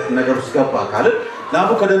ወደዚህ አይነት ነገር ውስጥ ገባ ካልን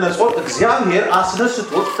ናቡከደነፆር እግዚአብሔር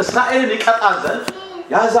አስነስቶ እስራኤልን ይቀጣ ዘንድ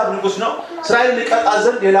የአሕዛብ ንጉስ ነው። እስራኤልን ይቀጣ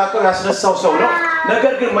ዘንድ የላከው ያስነሳው ሰው ነው።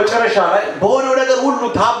 ነገር ግን መጨረሻ ላይ በሆነው ነገር ሁሉ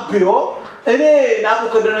ታብዮ እኔ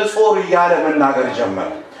ናቡከደነፆር እያለ መናገር ጀመረ።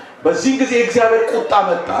 በዚህ ጊዜ የእግዚአብሔር ቁጣ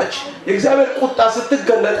መጣች። የእግዚአብሔር ቁጣ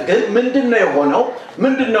ስትገለጥ ግን ምንድነው የሆነው?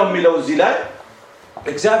 ምንድነው የሚለው እዚህ ላይ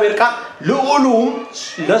እግዚአብሔር ቃል ልዑሉም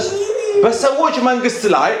በሰዎች መንግስት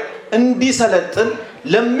ላይ እንዲሰለጥን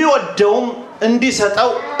ለሚወደውም እንዲሰጠው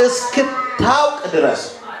እስክታውቅ ድረስ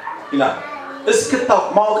ይላል። እስክታውቅ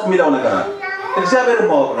ማወቅ የሚለው ነገር አለ። እግዚአብሔር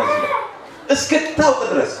ማወቅ ነው። እስክታውቅ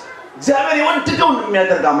ድረስ እግዚአብሔር የወደደውን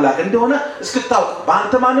የሚያደርግ አምላክ እንደሆነ እስክታውቅ።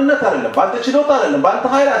 በአንተ ማንነት አይደለም፣ በአንተ ችሎታ አይደለም፣ በአንተ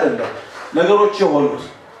ኃይል አይደለም ነገሮች የሆኑት።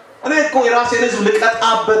 እኔ እኮ የራሴን ህዝብ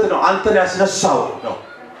ልቀጣበት ነው አንተን ያስነሳው ነው።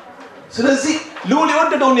 ስለዚህ ልዑል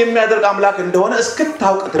የወደደውን የሚያደርግ አምላክ እንደሆነ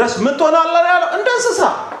እስክታውቅ ድረስ ምን ትሆናለህ ያለው? እንደ እንስሳ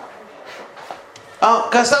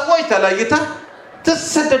ከሰዎች ተለይተህ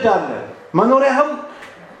ትሰደዳለህ። መኖሪያህም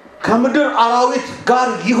ከምድር አራዊት ጋር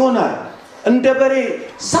ይሆናል። እንደ በሬ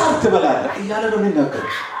ሳር ትበላለህ እያለ ነው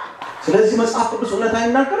የሚናገረው። ስለዚህ መጽሐፍ ቅዱስ እውነት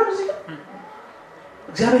አይናገርም። እዚህ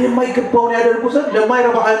እግዚአብሔር የማይገባውን ያደርጉ ዘንድ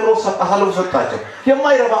ለማይረባ አእምሮ አሳልፎ ሰጣቸው።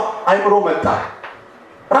 የማይረባ አእምሮ መጣ።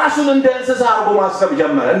 ራሱን እንደ እንስሳ አርጎ ማሰብ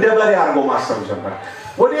ጀመረ። እንደ በሬ አርጎ ማሰብ ጀመረ።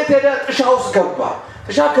 ወዴት ሄደ? ጥሻ ውስጥ ገባ።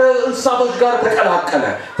 ጥሻ ከእንስሳቶች ጋር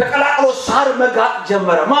ተቀላቅሎ ሳር መጋጥ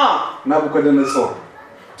ጀመረ። ናቡከደነፆር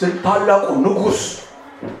ታላቁ ንጉስ፣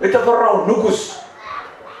 የተፈራው ንጉስ።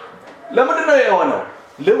 ለምንድን ነው የሆነው?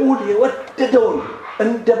 ልዑል የወደደውን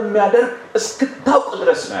እንደሚያደርግ እስክታውቅ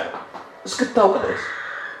ድረስ ነው። እስክታውቅ ድረስ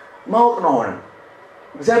ማወቅ ነው። አሁን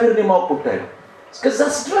እግዚአብሔርን የማወቅ ጉዳይ ነው።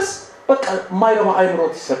 እስከዛስ ድረስ በቃ ማይረባ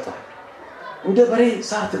አእምሮት ይሰጣል። እንደ በሬ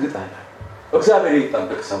ሳር ትግጣለህ። እግዚአብሔር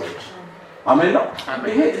ይጠብቅ ሰዎች። አሜን ነው።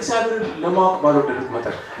 ይሄ እግዚአብሔርን ለማወቅ ባልወደዱት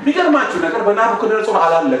መጠን ቢገርማችሁ ነገር በናቡከደነጾር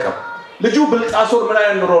አላለቀም። ልጁ ብልጣሶር ምን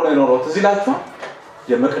አይነት ኑሮ ላይ ኖሮ ትዝ ይላችኋል?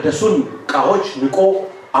 የመቅደሱን ዕቃዎች ንቆ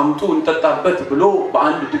አምጡ እንጠጣበት ብሎ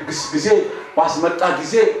በአንድ ድግስ ጊዜ ባስመጣ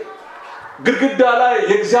ጊዜ ግድግዳ ላይ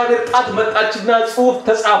የእግዚአብሔር ጣት መጣችና ጽሑፍ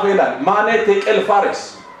ተጻፈ ይላል። ማኔት የቄል ፋሬስ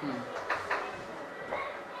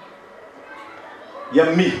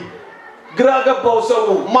የሚል ግራ ገባው ሰው።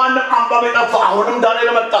 ማንም አንባቢ ጠፋ። አሁንም ዳንኤል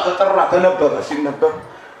መጣ፣ ተጠራ፣ ተነበበ። ሲነበብ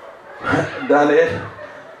ዳንኤል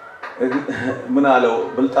ምን አለው?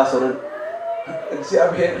 ብልጣሶርን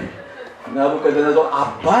እግዚአብሔር ናቡከደነጾር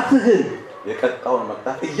አባትህን የቀጣውን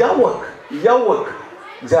መቅጣት እያወቅ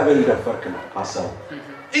እግዚአብሔር እንደፈርክ ነው ሐሳቡ።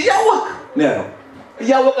 እያወቅ ነው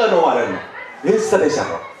እያወቀ ነው ማለት ነው። ይህን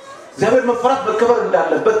ስለሰራው እግዚአብሔር መፈራት መከበር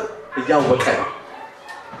እንዳለበት እያወቀ ነው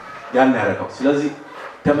ያን ያደረገው። ስለዚህ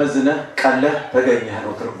ተመዝነህ ቀለህ ተገኘህ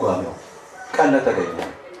ነው ትርጓሜው። ቀለህ ተገኘህ።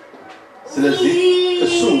 ስለዚህ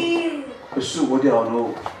እሱ ወዲያውኑ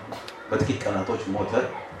በጥቂት ቀናቶች ሞተ።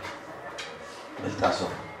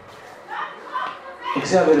 ብልጣሶር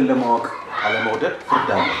እግዚአብሔርን ለማወቅ አለመውደድ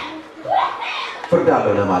ፍርድ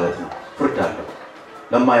አለው ለማለት ነው። ፍርድ አለው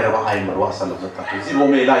ለማይረባ አይምሮ አሳልፎ ሰጣቸው። እዚህ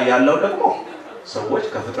ሮሜ ላይ ያለው ደግሞ ሰዎች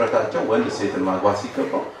ከፍጥረታቸው ወንድ ሴትን ማግባት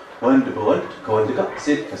ሲገባው ወንድ በወንድ ከወንድ ጋር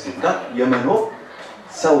ሴት ከሴት ጋር የመኖር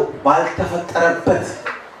ሰው ባልተፈጠረበት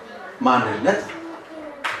ማንነት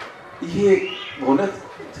ይሄ በእውነት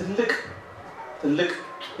ትልቅ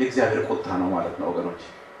የእግዚአብሔር ቁጣ ነው ማለት ነው ወገኖች።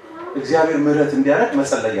 እግዚአብሔር ምህረት እንዲያደርግ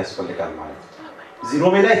መጸለይ ያስፈልጋል ማለት ነው። እዚህ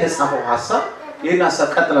ሮሜ ላይ የተጻፈው ሐሳብ ይሄን ሐሳብ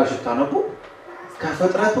ቀጥላችሁ ስታነቡ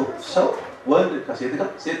ከፍጥረቱ ሰው ወንድ ከሴት ጋር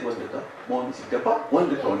ሴት ወንድ ጋር መሆን ሲገባ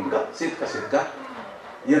ወንድ ከወንድ ጋር ሴት ከሴት ጋር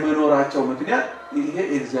የመኖራቸው ምክንያት ይሄ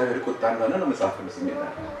የእግዚአብሔር ቁጣ እንደሆነ ነው መጽሐፍ ቅዱስ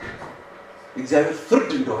የሚናገረው። እግዚአብሔር ፍርድ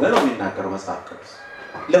እንደሆነ ነው የሚናገረው መጽሐፍ ቅዱስ።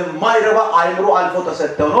 ለማይረባ አይምሮ አልፎ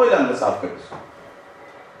ተሰጥተው ነው ይላል መጽሐፍ ቅዱስ።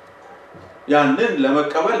 ያንን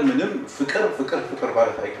ለመቀበል ምንም ፍቅር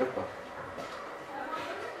ማለት አይገባም።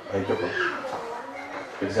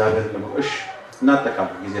 እግዚአብሔር ለማወቅ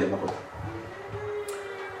እናጠቃለን ጊዜ ለመቆጠብ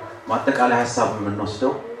ማጠቃለያ ሐሳብ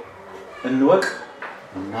የምንወስደው እንወቅ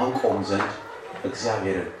እናውቀውም ዘንድ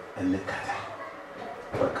እግዚአብሔርን እንከተል።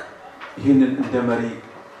 በቃ ይህንን እንደ መሪ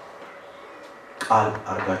ቃል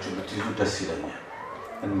አድርጋችሁ ብትይዙ ደስ ይለኛል።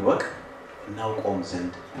 እንወቅ እናውቀውም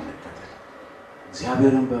ዘንድ እንከተል።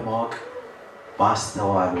 እግዚአብሔርን በማወቅ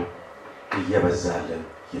ማስተዋሉ እየበዛልን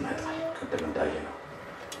ይመጣል። ቅድም እንዳየነው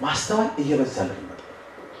ማስተዋል እየበዛልን ይመጣል።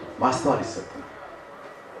 ማስተዋል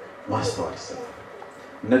ይሰጣል።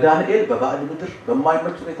 እነ ዳንኤል በባዕድ ምድር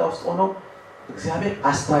በማይመች ሁኔታ ውስጥ ሆነው እግዚአብሔር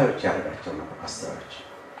አስተዋዮች ያደርጋቸው ነበር። አስተዋዮች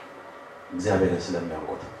እግዚአብሔርን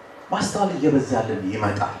ስለሚያውቁት ማስተዋል እየበዛልን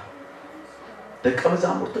ይመጣል። ደቀ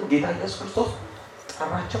መዛሙርትን ጌታ ኢየሱስ ክርስቶስ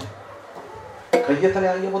ጠራቸው።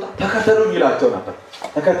 ከየተለያየ ቦታ ተከተሉኝ ይላቸው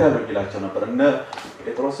ነበር። እነ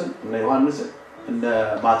ጴጥሮስን እነ ዮሐንስን እነ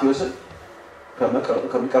ማቴዎስን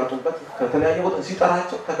ከሚቀርጡበት ከተለያየ ቦታ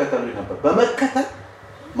ሲጠራቸው ተከተሉኝ ነበር። በመከተል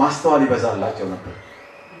ማስተዋል ይበዛላቸው ነበር።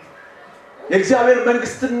 የእግዚአብሔር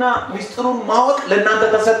መንግስትና ሚስጥሩን ማወቅ ለእናንተ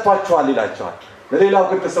ተሰጥቷቸዋል ይላቸዋል። ለሌላው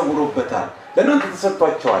ግን ተሰውሮበታል። ለእናንተ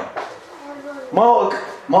ተሰጥቷቸዋል። ማወቅ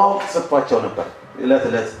ተሰጥቷቸው ነበር። ዕለት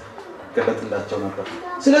ገለጥላቸው ነበር።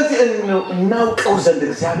 ስለዚህ እናውቀው ዘንድ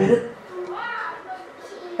እግዚአብሔርን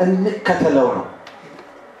እንከተለው ነው።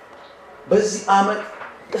 በዚህ ዓመት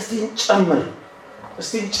እስቲ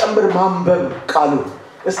እንጨምር ማንበብ ቃሉ፣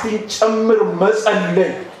 እስቲ እንጨምር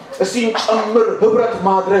መጸለይ፣ እስቲ እንጨምር ኅብረት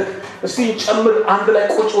ማድረግ፣ እስቲ እንጨምር አንድ ላይ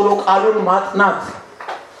ቁጭ ብሎ ቃሉን ማጥናት፣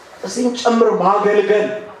 እስቲ እንጨምር ማገልገል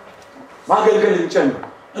እንጨምር።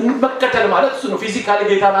 መከተል ማለት እሱ ነው። ፊዚካሊ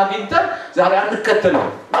ጌታን አግኝተን ዛሬ አንከተለው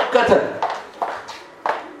መከተል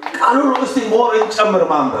ቃሉን እስቲ ሞር እንጨምር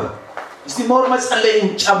ማንበብ፣ እስቲ ሞር መጸለይ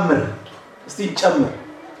እንጨምር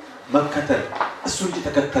መከተል እሱ እንጂ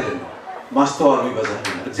ተከተልን ነው። ማስተዋሉ ይበዛል።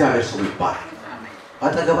 እግዚአብሔር ስሙ ይባረክ።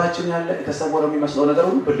 አጠገባችን ያለ የተሰወረ የሚመስለው ነገር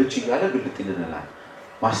ሁሉ ብልጭ እያለ ግልጥ ይልናል።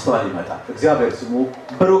 ማስተዋል ይመጣል። እግዚአብሔር ስሙ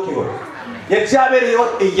ብሩክ ይሁን። የእግዚአብሔር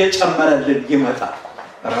ህይወት እየጨመረልን ይመጣል።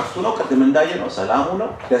 ራሱ ነው ቅድም እንዳየነው ሰላሙ ነው፣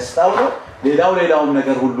 ደስታው ነው፣ ሌላውም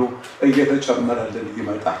ነገር ሁሉ እየተጨመረልን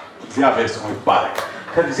ይመጣል። እግዚአብሔር ስሙ ይባረክ።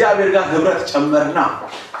 ከእግዚአብሔር ጋር ኅብረት ጨመርና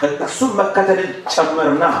ከእሱም መከተልን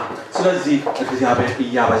ጨመርና ስለዚህ እግዚአብሔር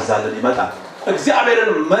እያበዛልን ይመጣል።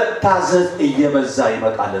 እግዚአብሔርን መታዘዝ እየበዛ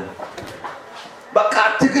ይመጣልን። በቃ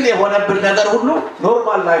ትግል የሆነብን ነገር ሁሉ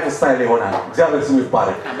ኖርማል ላይፍ ስታይል ይሆናል። እግዚአብሔር ስሙ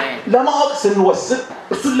ይባረክ። ለማወቅ ስንወስን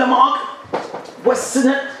እሱን ለማወቅ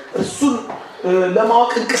ወስነን እሱን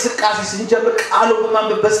ለማወቅ እንቅስቃሴ ስንጀምር ቃሉ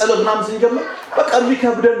በማንበብ በጸሎት ምናምን ስንጀምር በቃ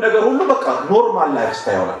የሚከብደን ነገር ሁሉ በቃ ኖርማል ላይፍ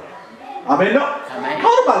ስታይል ይሆናል። አሜን ነው።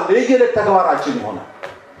 ኖርማል የየዕለት ተግባራችን ይሆናል።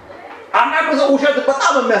 አንዳንድ ሰው ውሸት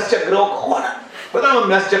በጣም የሚያስቸግረው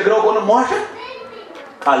ከሆነ መዋሸት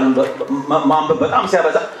ቃሉን ማንበብ በጣም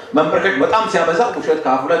ሲያበዛ መንበርከክ በጣም ሲያበዛ ውሸት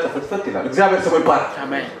ከአፉ ላይ ጥፍጥፍት ይላል። እግዚአብሔር ስሙ ይባረክ።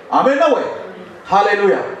 አሜን አሜን ነው ወይ?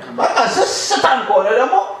 ሃሌሉያ። በቃ ስስታም ከሆነ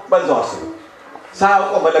ደግሞ በዛው አስቡ።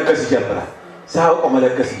 ሳያውቀው መለገስ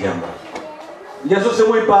ይጀምራል። ኢየሱስ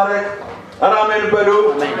ስሙ ይባረክ። አሜን በሉ።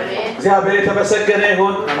 እግዚአብሔር የተመሰገነ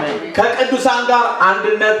ይሁን። ከቅዱሳን ጋር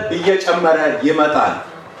አንድነት እየጨመረ ይመጣል።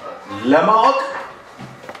 ለማወቅ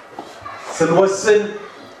ስንወስን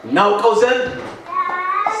እናውቀው ዘንድ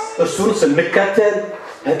እርሱን ስንከተል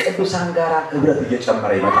ከቅዱሳን ጋር ኅብረት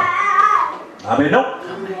እየጨመረ ይመጣል። አሜን ነው።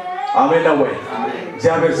 አሜን ነው ወይ?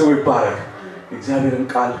 እግዚአብሔር ስሙ ይባረክ። እግዚአብሔርን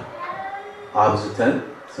ቃል አብዝተን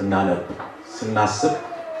ስናነብ፣ ስናስብ፣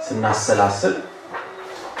 ስናሰላስል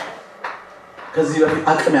ከዚህ በፊት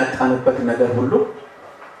አቅም ያጣንበት ነገር ሁሉ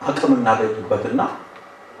አቅም እናገኝበትና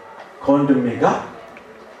ከወንድሜ ጋር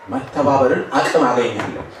መተባበርን አቅም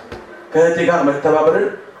አገኛለሁ። ከእህቴ ጋር መተባበርን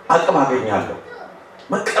አቅም አገኛለሁ።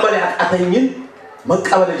 መቀበል ያቃተኝን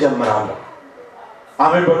መቀበል ጀምራለሁ።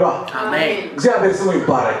 አሜን በሉ። አሜን። እግዚአብሔር ስሙ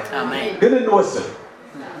ይባረክ። አሜን። ግን እንወስን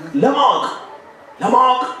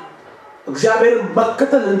ለማወቅ እግዚአብሔርን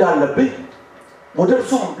መከተል እንዳለብኝ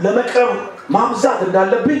ወደርሱ ለመቅረብ ማብዛት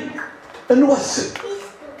እንዳለብኝ እንወስን።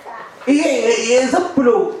 ይሄ ዝም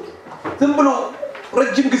ብሎ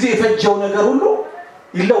ረጅም ጊዜ የፈጀው ነገር ሁሉ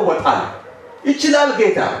ይለወጣል። ይችላል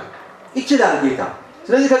ጌታ።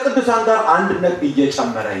 ስለዚህ ከቅዱሳን ጋር አንድነት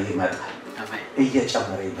እየጨመረ ይመጣል።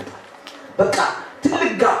 በቃ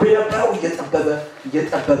ትልቅ ጋፕ የነበረው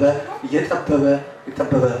እየጠበበ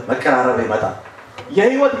መቀራረብ ይመጣል።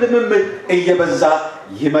 የህይወት ልምምድ እየበዛ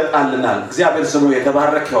ይመጣልናል። እግዚአብሔር ስሙ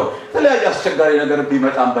የተባረከ ይሁን። የተለያየ አስቸጋሪ ነገር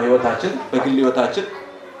ቢመጣም በህይወታችን፣ በግል ህይወታችን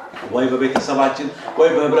ወይ በቤተሰባችን ወይ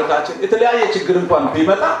በህብረታችን የተለያየ ችግር እንኳን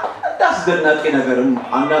ቢመጣ እንዳስደናቂ ነገርም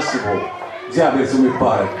አናስበው። እግዚአብሔር ስሙ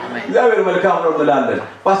ይባረክ። እግዚአብሔር መልካም ነው እንላለን።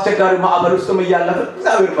 በአስቸጋሪ ማዕበል ውስጥም እያለፍን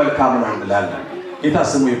እግዚአብሔር መልካም ነው እንላለን። ጌታ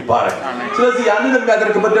ስሙ ይባረክ። ስለዚህ ያንን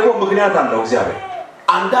የሚያደርግበት ደግሞ ምክንያት አለው። እግዚአብሔር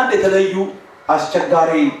አንዳንድ የተለዩ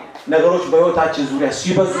አስቸጋሪ ነገሮች በህይወታችን ዙሪያ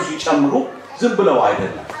ሲበዙ ሲጨምሩ ዝም ብለው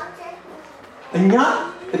አይደለም። እኛ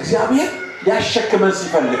እግዚአብሔር ሊያሸክመን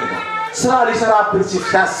ሲፈልግ ነው። ስራ ሊሰራብን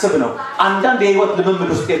ሲያስብ ነው አንዳንድ የህይወት ልምምድ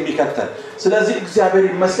ውስጥ የሚከተል። ስለዚህ እግዚአብሔር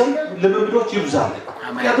ይመስገን ልምምዶች ይብዛል።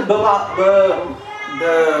 ምክንያቱም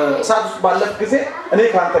በእሳት ውስጥ ባለፍ ጊዜ እኔ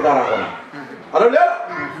ከአንተ ጋር ሆነ አለያ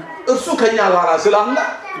እርሱ ከኛ ጋር ስላለ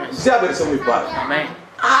እግዚአብሔር ስሙ ይባረክ።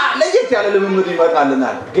 ለየት ያለ ልምምድ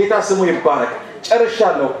ይመጣልናል። ጌታ ስሙ ይባረክ።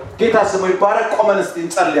 ጨርሻለሁ። ጌታ ስሙ ይባረክ። ቆመን እስቲ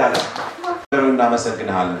እንጸልያለን።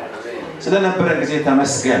 እናመሰግናለን ስለነበረን ጊዜ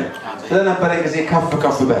ተመስገን። ስለነበረን ጊዜ ከፍ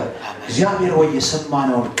በል እግዚአብሔር ሆይ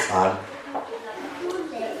የሰማነውን ቃል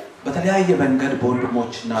በተለያየ መንገድ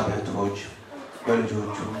በወንድሞችና በእህቶች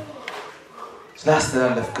በልጆቹ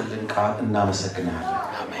ስላስተላለፍክልን ቃል እናመሰግናለን።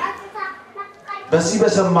 በዚህ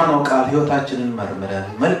በሰማነው ቃል ህይወታችንን መርምረን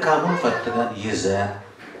መልካሙን ፈትነን ይዘን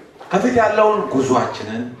ከፊት ያለውን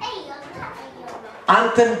ጉዟችንን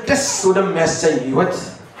አንተን ደስ ወደሚያሰኝ ህይወት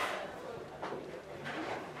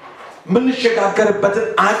ምንሸጋገርበትን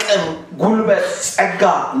አቅም፣ ጉልበት፣ ጸጋ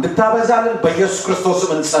እንድታበዛልን በኢየሱስ ክርስቶስ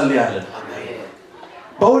እንጸልያለን።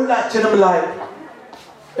 በሁላችንም ላይ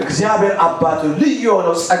እግዚአብሔር አባቱ ልዩ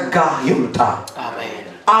የሆነው ጸጋ ይምጣ፣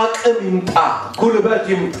 አቅም ይምጣ፣ ጉልበት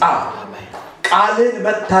ይምጣ። ቃልን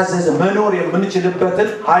መታዘዝ መኖር የምንችልበትን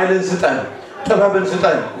ኃይልን ስጠን፣ ጥበብን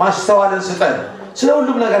ስጠን፣ ማስተዋልን ስጠን። ስለ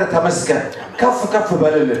ሁሉም ነገር ተመስገን። ከፍ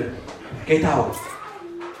በልልን ጌታ ሆይ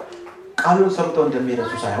ቃሉን ሰምተው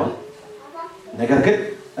እንደሚረሱ ሳይሆን ነገር ግን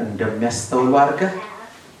እንደሚያስተውሉ አድርገህ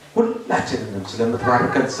ሁላችንንም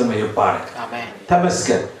ስለምትባርከን ስምህ ይባረክ።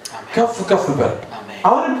 ተመስገን። ከፍ በል።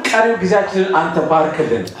 አሁንም ቀሪው ጊዜያችንን አንተ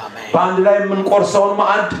ባርክልን። በአንድ ላይ የምንቆርሰውን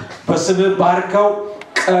ማዕድ በስምህ ባርከው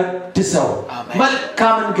ቀድሰው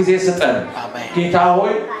መልካምን ጊዜ ስጠን ጌታ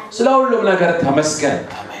ሆይ። ስለ ሁሉም ነገር ተመስገን።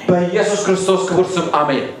 በኢየሱስ ክርስቶስ ክቡር ስም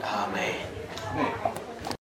አሜን።